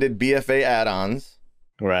 recommended BFA add-ons.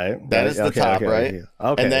 Right. That is the top, right?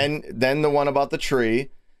 Okay. And then the one about the tree,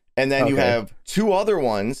 and then you have 2 other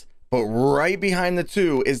ones, but right behind the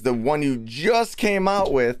 2 is the one you just came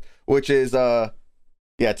out with, which is 10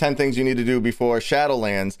 things you need to do before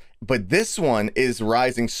Shadowlands. But this one is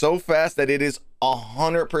rising so fast that it is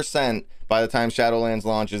 100% by the time Shadowlands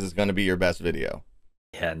launches is going to be your best video.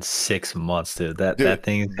 Yeah, in 6 months, dude. That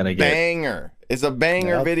thing is gonna get banger. It's a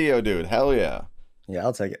banger video, dude. Hell yeah. Yeah,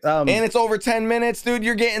 I'll take it. And it's over 10 minutes, dude.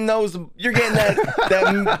 You're getting that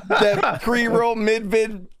pre-roll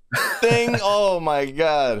mid-vid thing. Oh my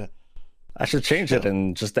god. I should change it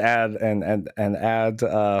and just add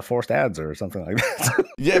forced ads or something like that.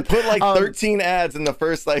 Yeah, put like 13 ads in the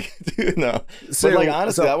first dude, no. So, but like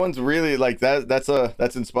honestly, that one's really like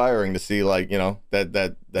that's inspiring to see, like,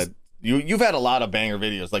 that you've had a lot of banger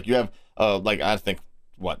videos. Like you have like I think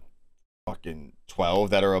fucking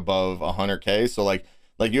 12 that are above 100K. So like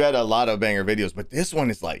you had a lot of banger videos, but this one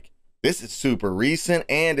is this is super recent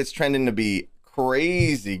and it's trending to be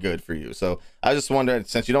crazy good for you. So I just wondered,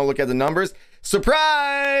 since you don't look at the numbers,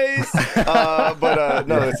 surprise. But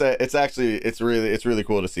no, it's really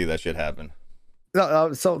cool to see that shit happen.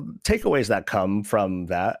 So takeaways that come from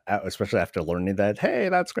that, especially after learning that, hey,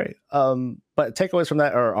 that's great. But takeaways from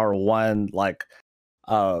that are one, like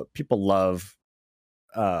people love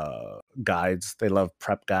guides. They love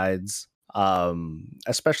prep guides,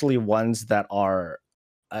 especially ones that are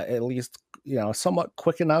at least somewhat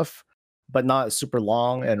quick enough but not super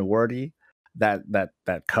long and wordy, that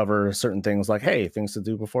cover certain things, like, hey, things to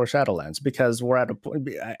do before Shadowlands. Because we're at a point,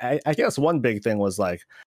 I guess one big thing was like,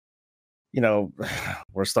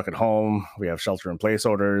 we're stuck at home, we have shelter in place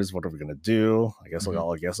orders, what are we gonna do? I guess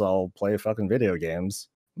I'll play fucking video games.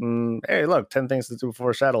 Hey, look, 10 things to do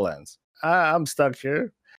before Shadowlands. I'm stuck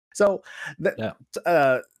here. So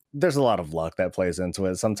there's a lot of luck that plays into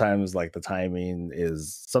it. Sometimes the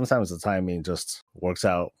timing just works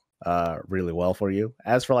out really well for you.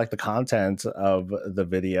 As for the content of the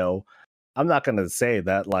video, I'm not going to say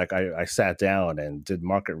that I sat down and did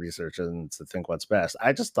market research and to think what's best.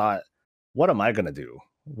 I just thought, what am I going to do?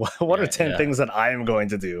 What are 10 things that I am going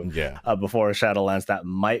to do before Shadowlands that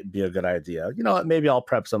might be a good idea? Maybe I'll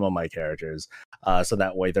prep some of my characters so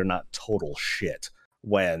that way they're not total shit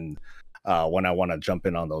when when I want to jump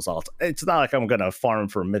in on those alts. It's not like I'm going to farm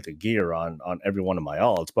for mythic gear on every one of my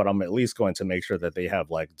alts, but I'm at least going to make sure that they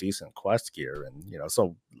have like decent quest gear. And, you know,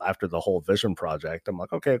 so after the whole Vision project, I'm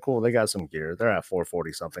like, okay, cool. They got some gear. They're at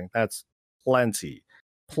 440 something. That's plenty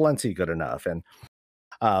good enough. And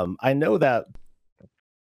I know that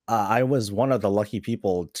I was one of the lucky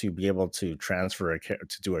people to be able to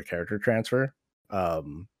do a character transfer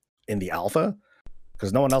in the alpha,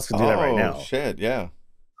 because no one else can do that right now. Oh shit, yeah.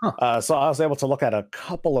 So I was able to look at a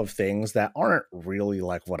couple of things that aren't really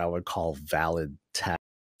like what I would call valid tasks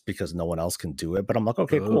because no one else can do it. But I'm like,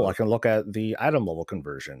 okay, cool. I can look at the item level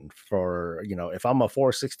conversion for, you know, if I'm a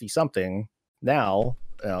 460 something now,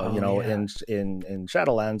 in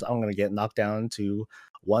Shadowlands, I'm going to get knocked down to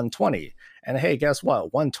 120. And hey, guess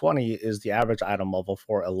what? 120 is the average item level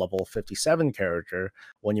for a level 57 character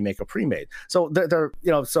when you make a pre-made. So there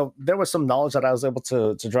was some knowledge that I was able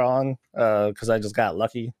to draw on because I just got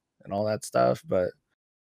lucky and all that stuff. But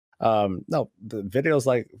no, the videos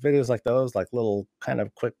like those, like little kind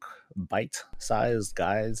of quick bite-sized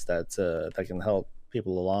guides that can help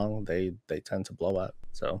people along, they tend to blow up.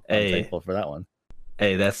 So I'm thankful for that one.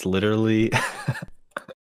 Hey, that's literally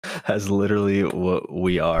what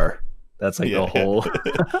we are. That's like the whole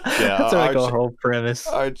that's like a whole premise.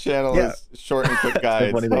 Our channel is short and quick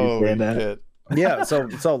guides. Holy shit. Yeah,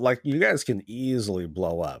 so like you guys can easily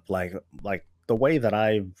blow up. Like the way that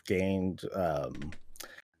I've gained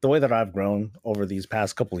the way that I've grown over these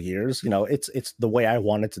past couple of years, you know, it's the way I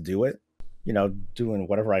wanted to do it, you know, doing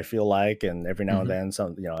whatever I feel like, and every now and then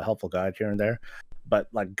some, you know, a helpful guide here and there. But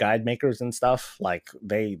like guide makers and stuff, like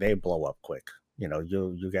they blow up quick. You know,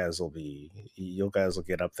 you guys will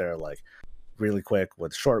get up there like really quick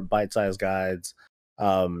with short bite-sized guides.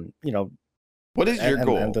 You know, what is your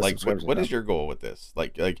goal? Like what is your goal with this?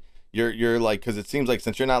 Like you're like, because it seems like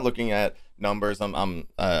since you're not looking at numbers, I'm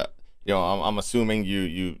assuming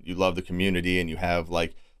you love the community and you have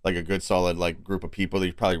like a good solid like group of people that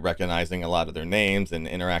you're probably recognizing a lot of their names and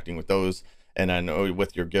interacting with those. And I know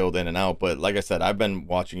with your guild in and out, but like I said, I've been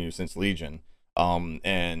watching you since Legion.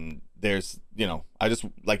 And there's, you know, I just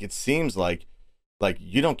like, it seems like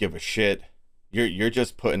you don't give a shit. You're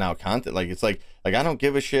just putting out content. Like it's like I don't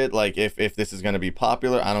give a shit like if this is gonna be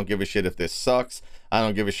popular. I don't give a shit if this sucks. I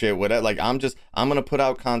don't give a shit whatever. Like I'm gonna put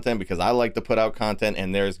out content because I like to put out content,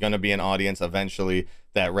 and there's gonna be an audience eventually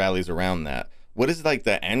that rallies around that. What is like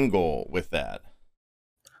the end goal with that?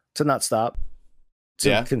 To not stop.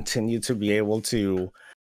 To continue to be able to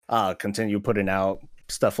continue putting out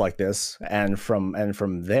stuff like this, and from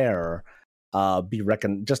there be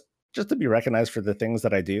just to be recognized for the things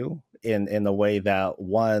that I do in the way that,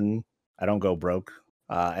 one, I don't go broke,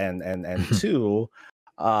 and two,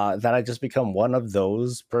 that I just become one of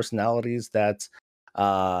those personalities that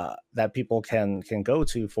people can go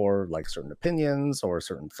to for like certain opinions or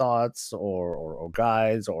certain thoughts or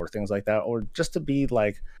guides or things like that, or just to be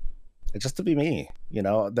me, you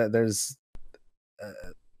know. That there's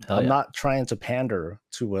I'm not trying to pander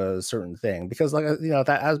to a certain thing, because like, you know,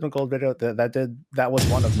 that Asmongold video that was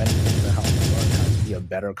one of many things that helped me learn how to be a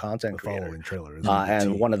better content creator.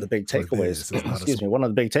 And one of the big takeaways, one of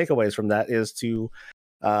the big takeaways from that is to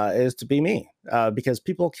be me, because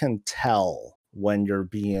people can tell when you're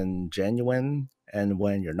being genuine and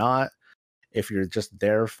when you're not. If you're just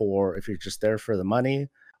there for the money,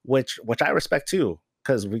 which I respect too,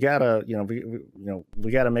 because we gotta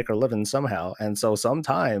make our living somehow. And so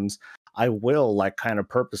sometimes I will like kind of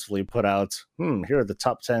purposefully put out, here are the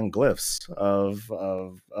top 10 glyphs of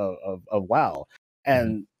WoW,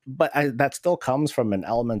 and but that still comes from an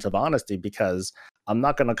element of honesty, because I'm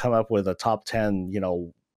not going to come up with a top 10, you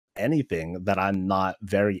know, anything that I'm not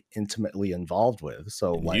very intimately involved with.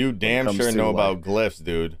 So like, you damn sure know about glyphs,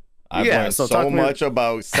 dude. I've learned so much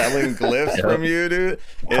about selling glyphs from you, dude.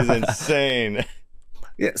 Is insane.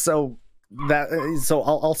 Yeah, so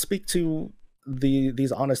I'll speak to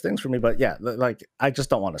these honest things for me, but yeah, like I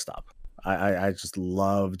just don't want to stop. I just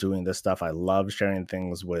love doing this stuff. I love sharing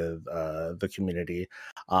things with the community.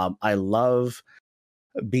 I love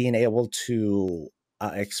being able to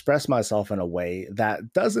express myself in a way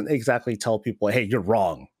that doesn't exactly tell people, hey, you're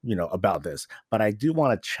wrong, you know, about this, but I do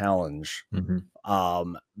want to challenge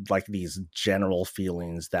like these general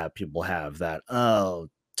feelings that people have that, oh,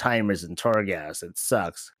 timers and Torghast, it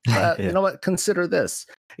sucks. You know what? Consider this.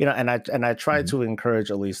 You know, and I try to encourage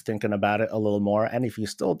at least thinking about it a little more. And if you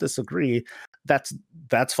still disagree, that's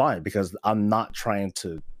fine, because I'm not trying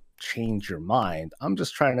to change your mind. I'm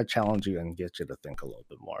just trying to challenge you and get you to think a little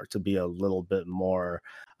bit more, to be a little bit more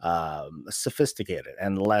sophisticated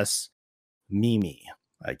and less memey,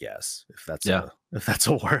 I guess, if that's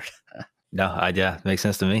a word. No, yeah, makes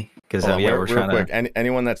sense to me because Hold on, yeah, we're real trying quick. to.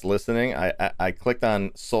 Anyone that's listening, I clicked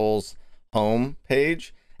on Soul's home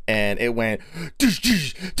page and it went. So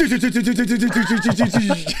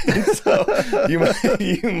you might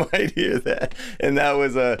hear that, and that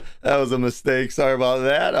was a mistake. Sorry about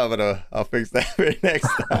that. I'll fix that for next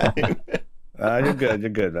time. You're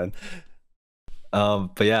good, man.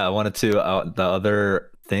 But yeah, I wanted to the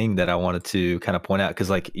other thing that I wanted to kind of point out, because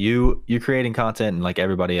like you creating content and like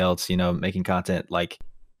everybody else, making content, like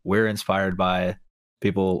we're inspired by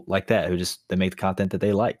people like that who just they make the content that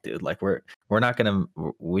they like, dude. Like we're not gonna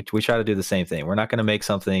we try to do the same thing. We're not gonna make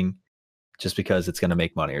something just because it's gonna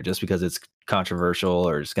make money or just because it's controversial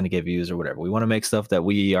or it's gonna get views or whatever. We want to make stuff that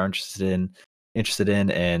we are interested in,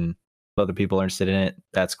 and if other people are interested in it,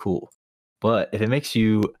 that's cool. But if it makes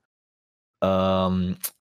you I don't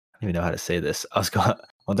even know how to say this.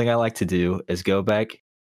 One thing I like to do is go back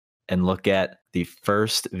and look at the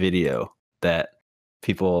first video that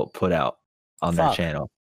people put out on their channel.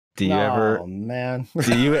 Do you ever? Man.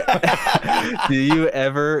 Do you do you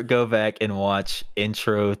ever go back and watch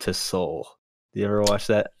Intro to Soul? Do you ever watch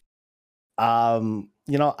that? Funny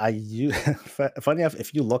enough,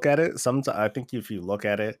 if you look at it, I think if you look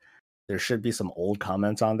at it, there should be some old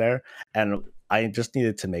comments on there, and I just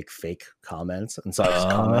needed to make fake comments, and so I just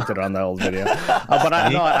commented on the old video. But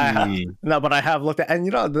I have looked at, and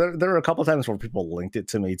there were a couple times where people linked it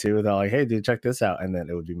to me too. They're like, "Hey, dude, check this out," and then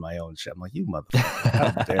it would be my own shit. I'm like, "You motherfucker!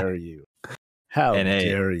 How dare you? How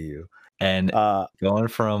dare you?" And going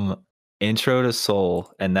from Intro to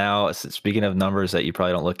Soul, and now speaking of numbers that you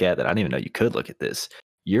probably don't look at, that I didn't even know you could look at this.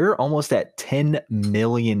 You're almost at 10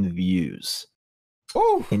 million views.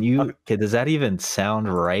 Oh, does that even sound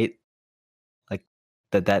right? Like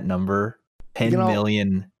that number, 10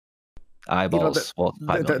 million eyeballs.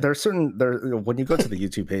 There's when you go to the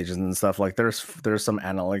YouTube pages and stuff, like there's some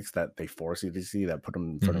analytics that they force you to see that put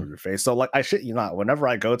them in front of your face. So like I shit you not, whenever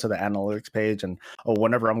I go to the analytics page or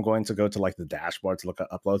whenever I'm going to go to like the dashboard to look at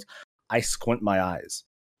uploads, I squint my eyes.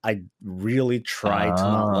 I really try to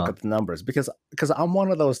not look at the numbers because I'm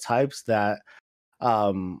one of those types that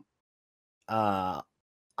I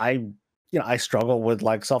struggle with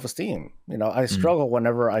like self-esteem. I struggle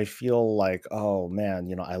whenever I feel like, oh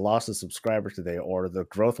man, I lost a subscriber today, or the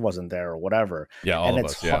growth wasn't there, or whatever. Yeah, all of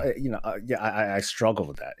us. I struggle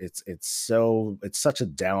with that. It's such a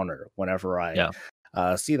downer whenever I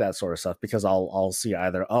see that sort of stuff, because I'll see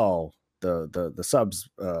either the subs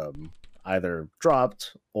either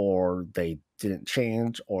dropped, or they didn't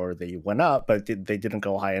change, or they went up but they didn't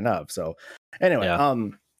go high enough. So anyway,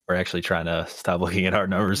 we're actually trying to stop looking at our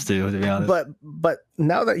numbers too, to be honest. But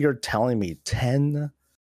now that you're telling me 10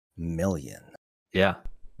 million,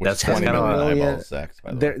 that's 20 million eyeballs, Zach,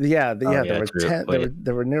 by the way.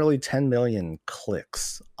 There were nearly 10 million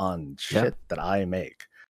clicks on shit that I make.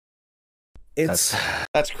 That's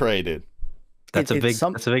crazy. That's a big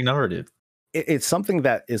number, dude. It's something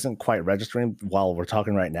that isn't quite registering while we're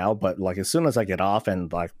talking right now, but like as soon as I get off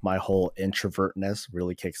and like my whole introvertness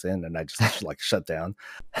really kicks in and I just like shut down,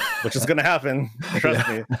 which is gonna happen, trust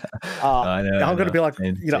me. I'm gonna be like,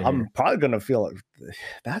 I'm probably gonna feel like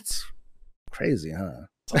that's crazy, huh?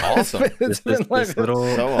 It's awesome. It's so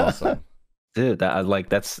awesome, dude.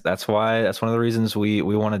 That's why, that's one of the reasons we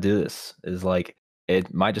want to do this. Is like,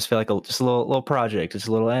 it might just feel like just a little project, just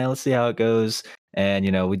a little, let's see how it goes. And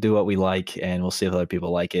we do what we like, and we'll see if other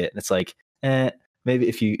people like it. And it's like, maybe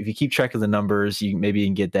if you keep track of the numbers, you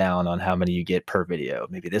can get down on how many you get per video.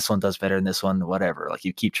 Maybe this one does better than this one, whatever. Like,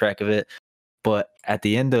 you keep track of it. But at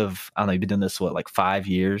the end of, I don't know, you've been doing this like 5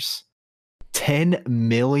 years, 10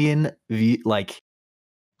 million like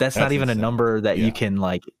that's not even insane. A number that you can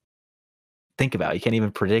like think about. You can't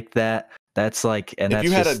even predict that. That's like, and if that's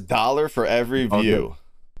you had $1 for every view.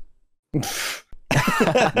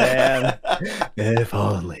 Man, if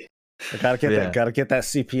only. I gotta get that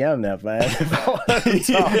CPM now, man. That's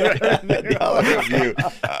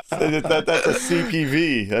a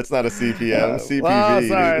CPV. That's not a CPM. CPV. Oh,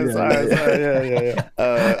 sorry.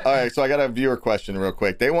 Yeah. All right, so I got a viewer question real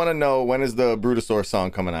quick. They want to know, when is the Brutosaur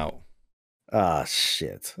song coming out?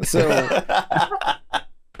 Shit. So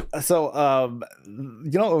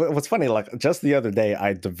what's funny, like just the other day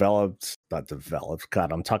I not developed,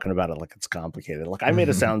 God, I'm talking about it like it's complicated. Like I made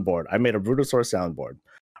a soundboard. I made a Brutosaur soundboard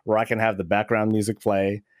where I can have the background music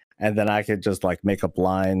play, and then I could just like make up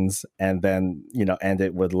lines, and then end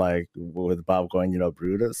it with Bob going,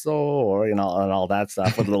 Brutosaur, and all that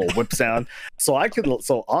stuff with a little whip sound. So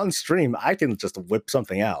on stream I can just whip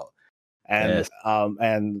something out. And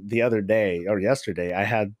and the other day or yesterday I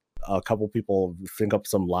had a couple people think up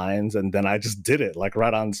some lines, and then I just did it like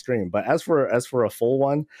right on stream. But as for a full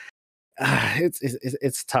one,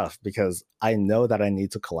 It's tough because I know that I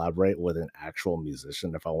need to collaborate with an actual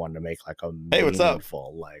musician if I want to make like a Hey, what's up?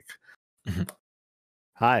 meaningful like.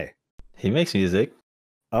 Hi. He makes music.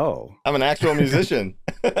 Oh, I'm an actual musician.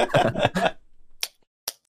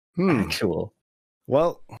 Actual.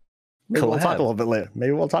 Well, maybe we'll talk a little bit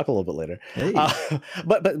later. Hey.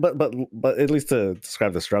 But at least to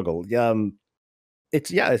describe the struggle,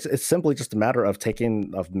 it's simply just a matter of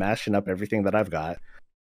mashing up everything that I've got,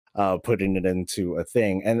 putting it into a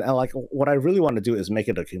thing, and like what I really want to do is make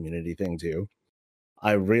it a community thing too.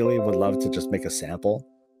 I really would love to just make a sample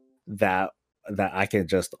that I can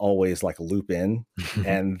just always like loop in,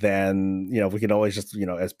 and then we can always just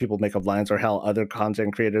as people make up lines, or hell, other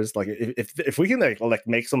content creators, like if we can like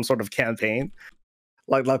make some sort of campaign,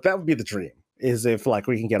 like that would be the dream. Is if like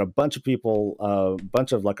we can get a bunch of people, a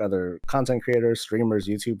bunch of like other content creators, streamers,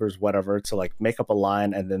 YouTubers, whatever, to like make up a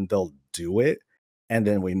line, and then they'll do it, and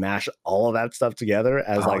then we mash all of that stuff together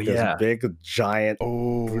as this big giant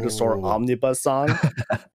Brutosaur omnibus song.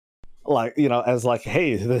 Like as like,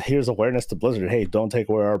 hey, here's awareness to Blizzard. Hey, don't take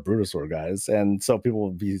away our Brutosaur, guys. And so people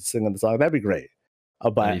will be singing the song. That'd be great.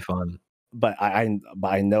 That'd be fun. But I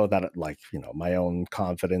know that like my own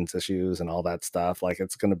confidence issues and all that stuff. Like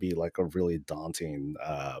it's going to be like a really daunting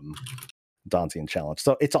challenge.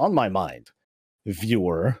 So it's on my mind,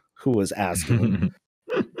 viewer who is asking.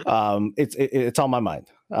 It's on my mind.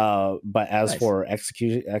 But as for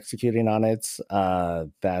executing on it,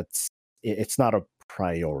 it's not a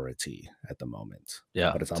priority at the moment.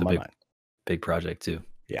 Yeah, but it's on my mind. Big project too.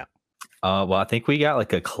 Yeah. Well, I think we got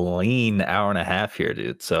like a clean hour and a half here,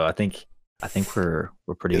 dude. So I think we're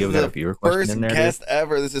pretty good. We got a viewer question in there. First guest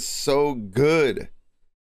ever. This is so good.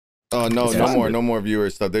 Oh no, no more viewer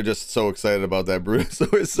stuff. They're just so excited about that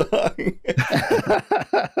Brutosaur song.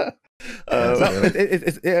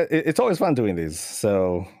 It's always fun doing these.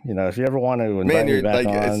 So if you ever want to invite me back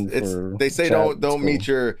on, they say chat, don't meet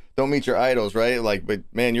your idols, right? Like, but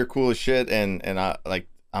man, you're cool as shit, and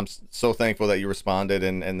I'm so thankful that you responded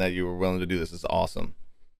and that you were willing to do this. It's awesome.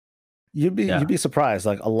 You'd be surprised.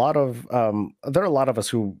 Like there are a lot of us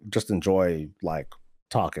who just enjoy like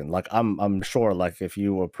talking. Like I'm sure like if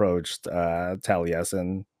you approached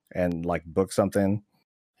Taliesin and like book something,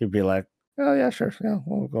 he'd be like, oh yeah, sure, yeah,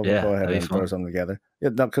 we'll go ahead and throw something together. Yeah,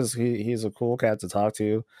 no, because he's a cool cat to talk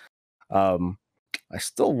to. I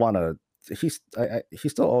still want to. He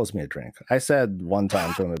still owes me a drink. I said one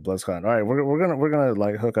time to him at BlizzCon, all right, we're gonna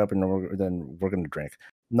like hook up and then we're gonna drink.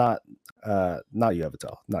 Not you,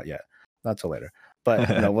 Avatel. Not yet. Not till later. But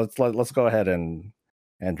let's go ahead and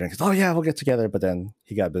drink. Oh yeah, we'll get together. But then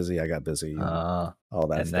he got busy. I got busy. All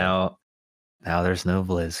that. And stuff. now there's no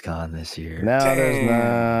BlizzCon this year. Now there's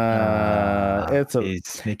not. He's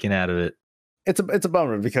sneaking out of it. It's a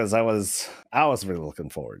bummer because I was really looking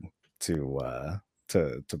forward to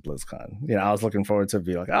BlizzCon. I was looking forward to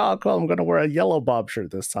be like, oh cool, I'm gonna wear a yellow Bob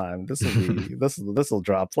shirt this time. This will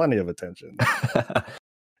draw plenty of attention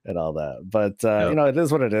and all that. But it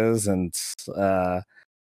is what it is, and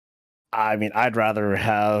I mean, I'd rather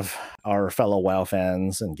have our fellow WoW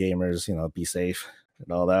fans and gamers, be safe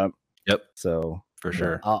and all that. Yep. So for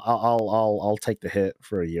sure, I'll take the hit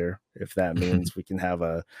for a year if that means we can have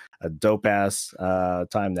a dope ass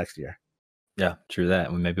time next year. Yeah, true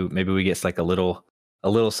that. Maybe we get like a little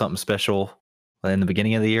something special in the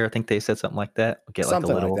beginning of the year. I think they said something like that. We'll get like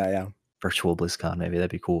something a little like that, yeah. Virtual BlizzCon. Maybe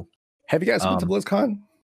that'd be cool. Have you guys been to BlizzCon?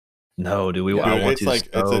 No, do we? Dude, I want it's to like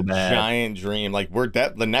so it's a bad. giant dream. Like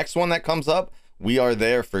the next one that comes up, we are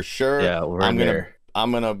there for sure. Yeah,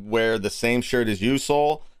 I'm gonna wear the same shirt as you,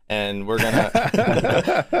 Soul, and we're gonna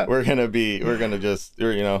we're just gonna be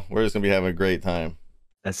having a great time.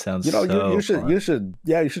 That sounds you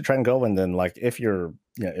should try and go, and then like if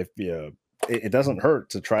it doesn't hurt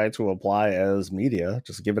to try to apply as media,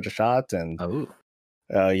 just give it a shot, and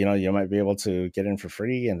you might be able to get in for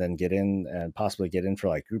free, and then get in and possibly get in for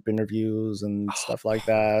like group interviews and stuff like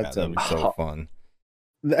that. That'd be so fun.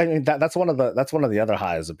 I mean, that's one of the other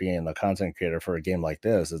highs of being a content creator for a game like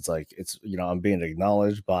this. It's like I'm being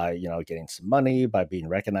acknowledged by getting some money, by being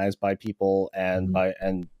recognized by people, and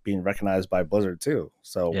being recognized by Blizzard too.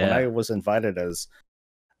 So when I was invited as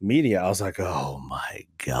media, I was like, oh my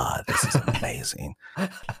god, this is amazing.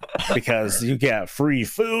 Because you get free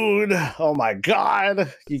food. Oh my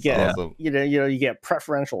god, you get awesome. You get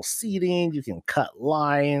preferential seating, you can cut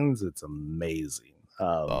lines. It's amazing.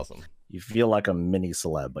 Awesome. You feel like a mini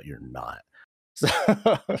celeb, but you're not. So,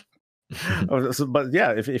 but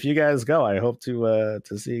yeah, if you guys go, I hope to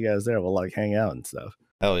see you guys there. We'll like hang out and stuff.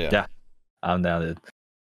 Hell yeah. Yeah, I'm down, dude.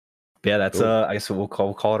 Yeah, that's cool. I guess we'll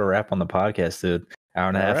call it a wrap on the podcast, dude. Hour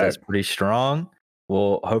and a half. Right. That's pretty strong.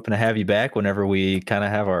 we'll hoping to have you back whenever we kind of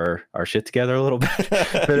have our shit together a little bit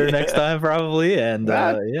better next time, probably. And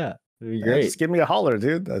yeah, it'd be great. Just give me a holler,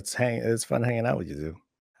 dude. It's fun hanging out with you, dude.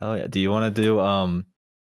 Oh yeah. Do you want to do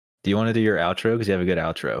your outro? Because you have a good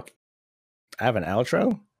outro. I have an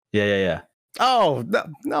outro? Yeah. Oh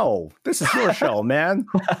no. This is your show, man.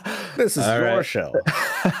 This is your show.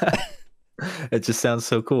 It just sounds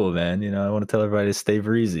so cool, man. I want to tell everybody to stay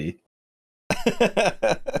breezy.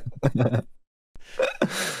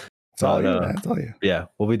 It's all you, man. It's all you. Yeah,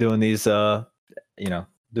 we'll be doing these doing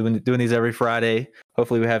these every Friday.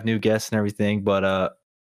 Hopefully we have new guests and everything. But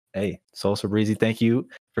hey, Soul So Breezy, thank you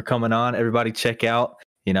for coming on. Everybody check out,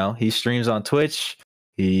 he streams on Twitch,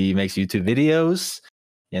 he makes YouTube videos,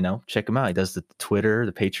 check him out. He does the Twitter,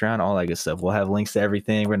 the Patreon, all that good stuff. We'll have links to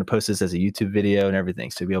everything. We're gonna post this as a YouTube video and everything,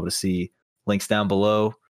 so you'll be able to see links down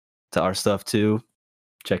below to our stuff too.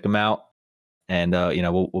 Check him out. And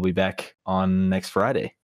we'll be back on next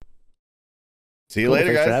Friday. See you later,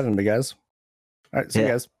 Thanks guys. for having me, guys. All right, see you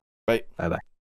guys. Bye. Bye.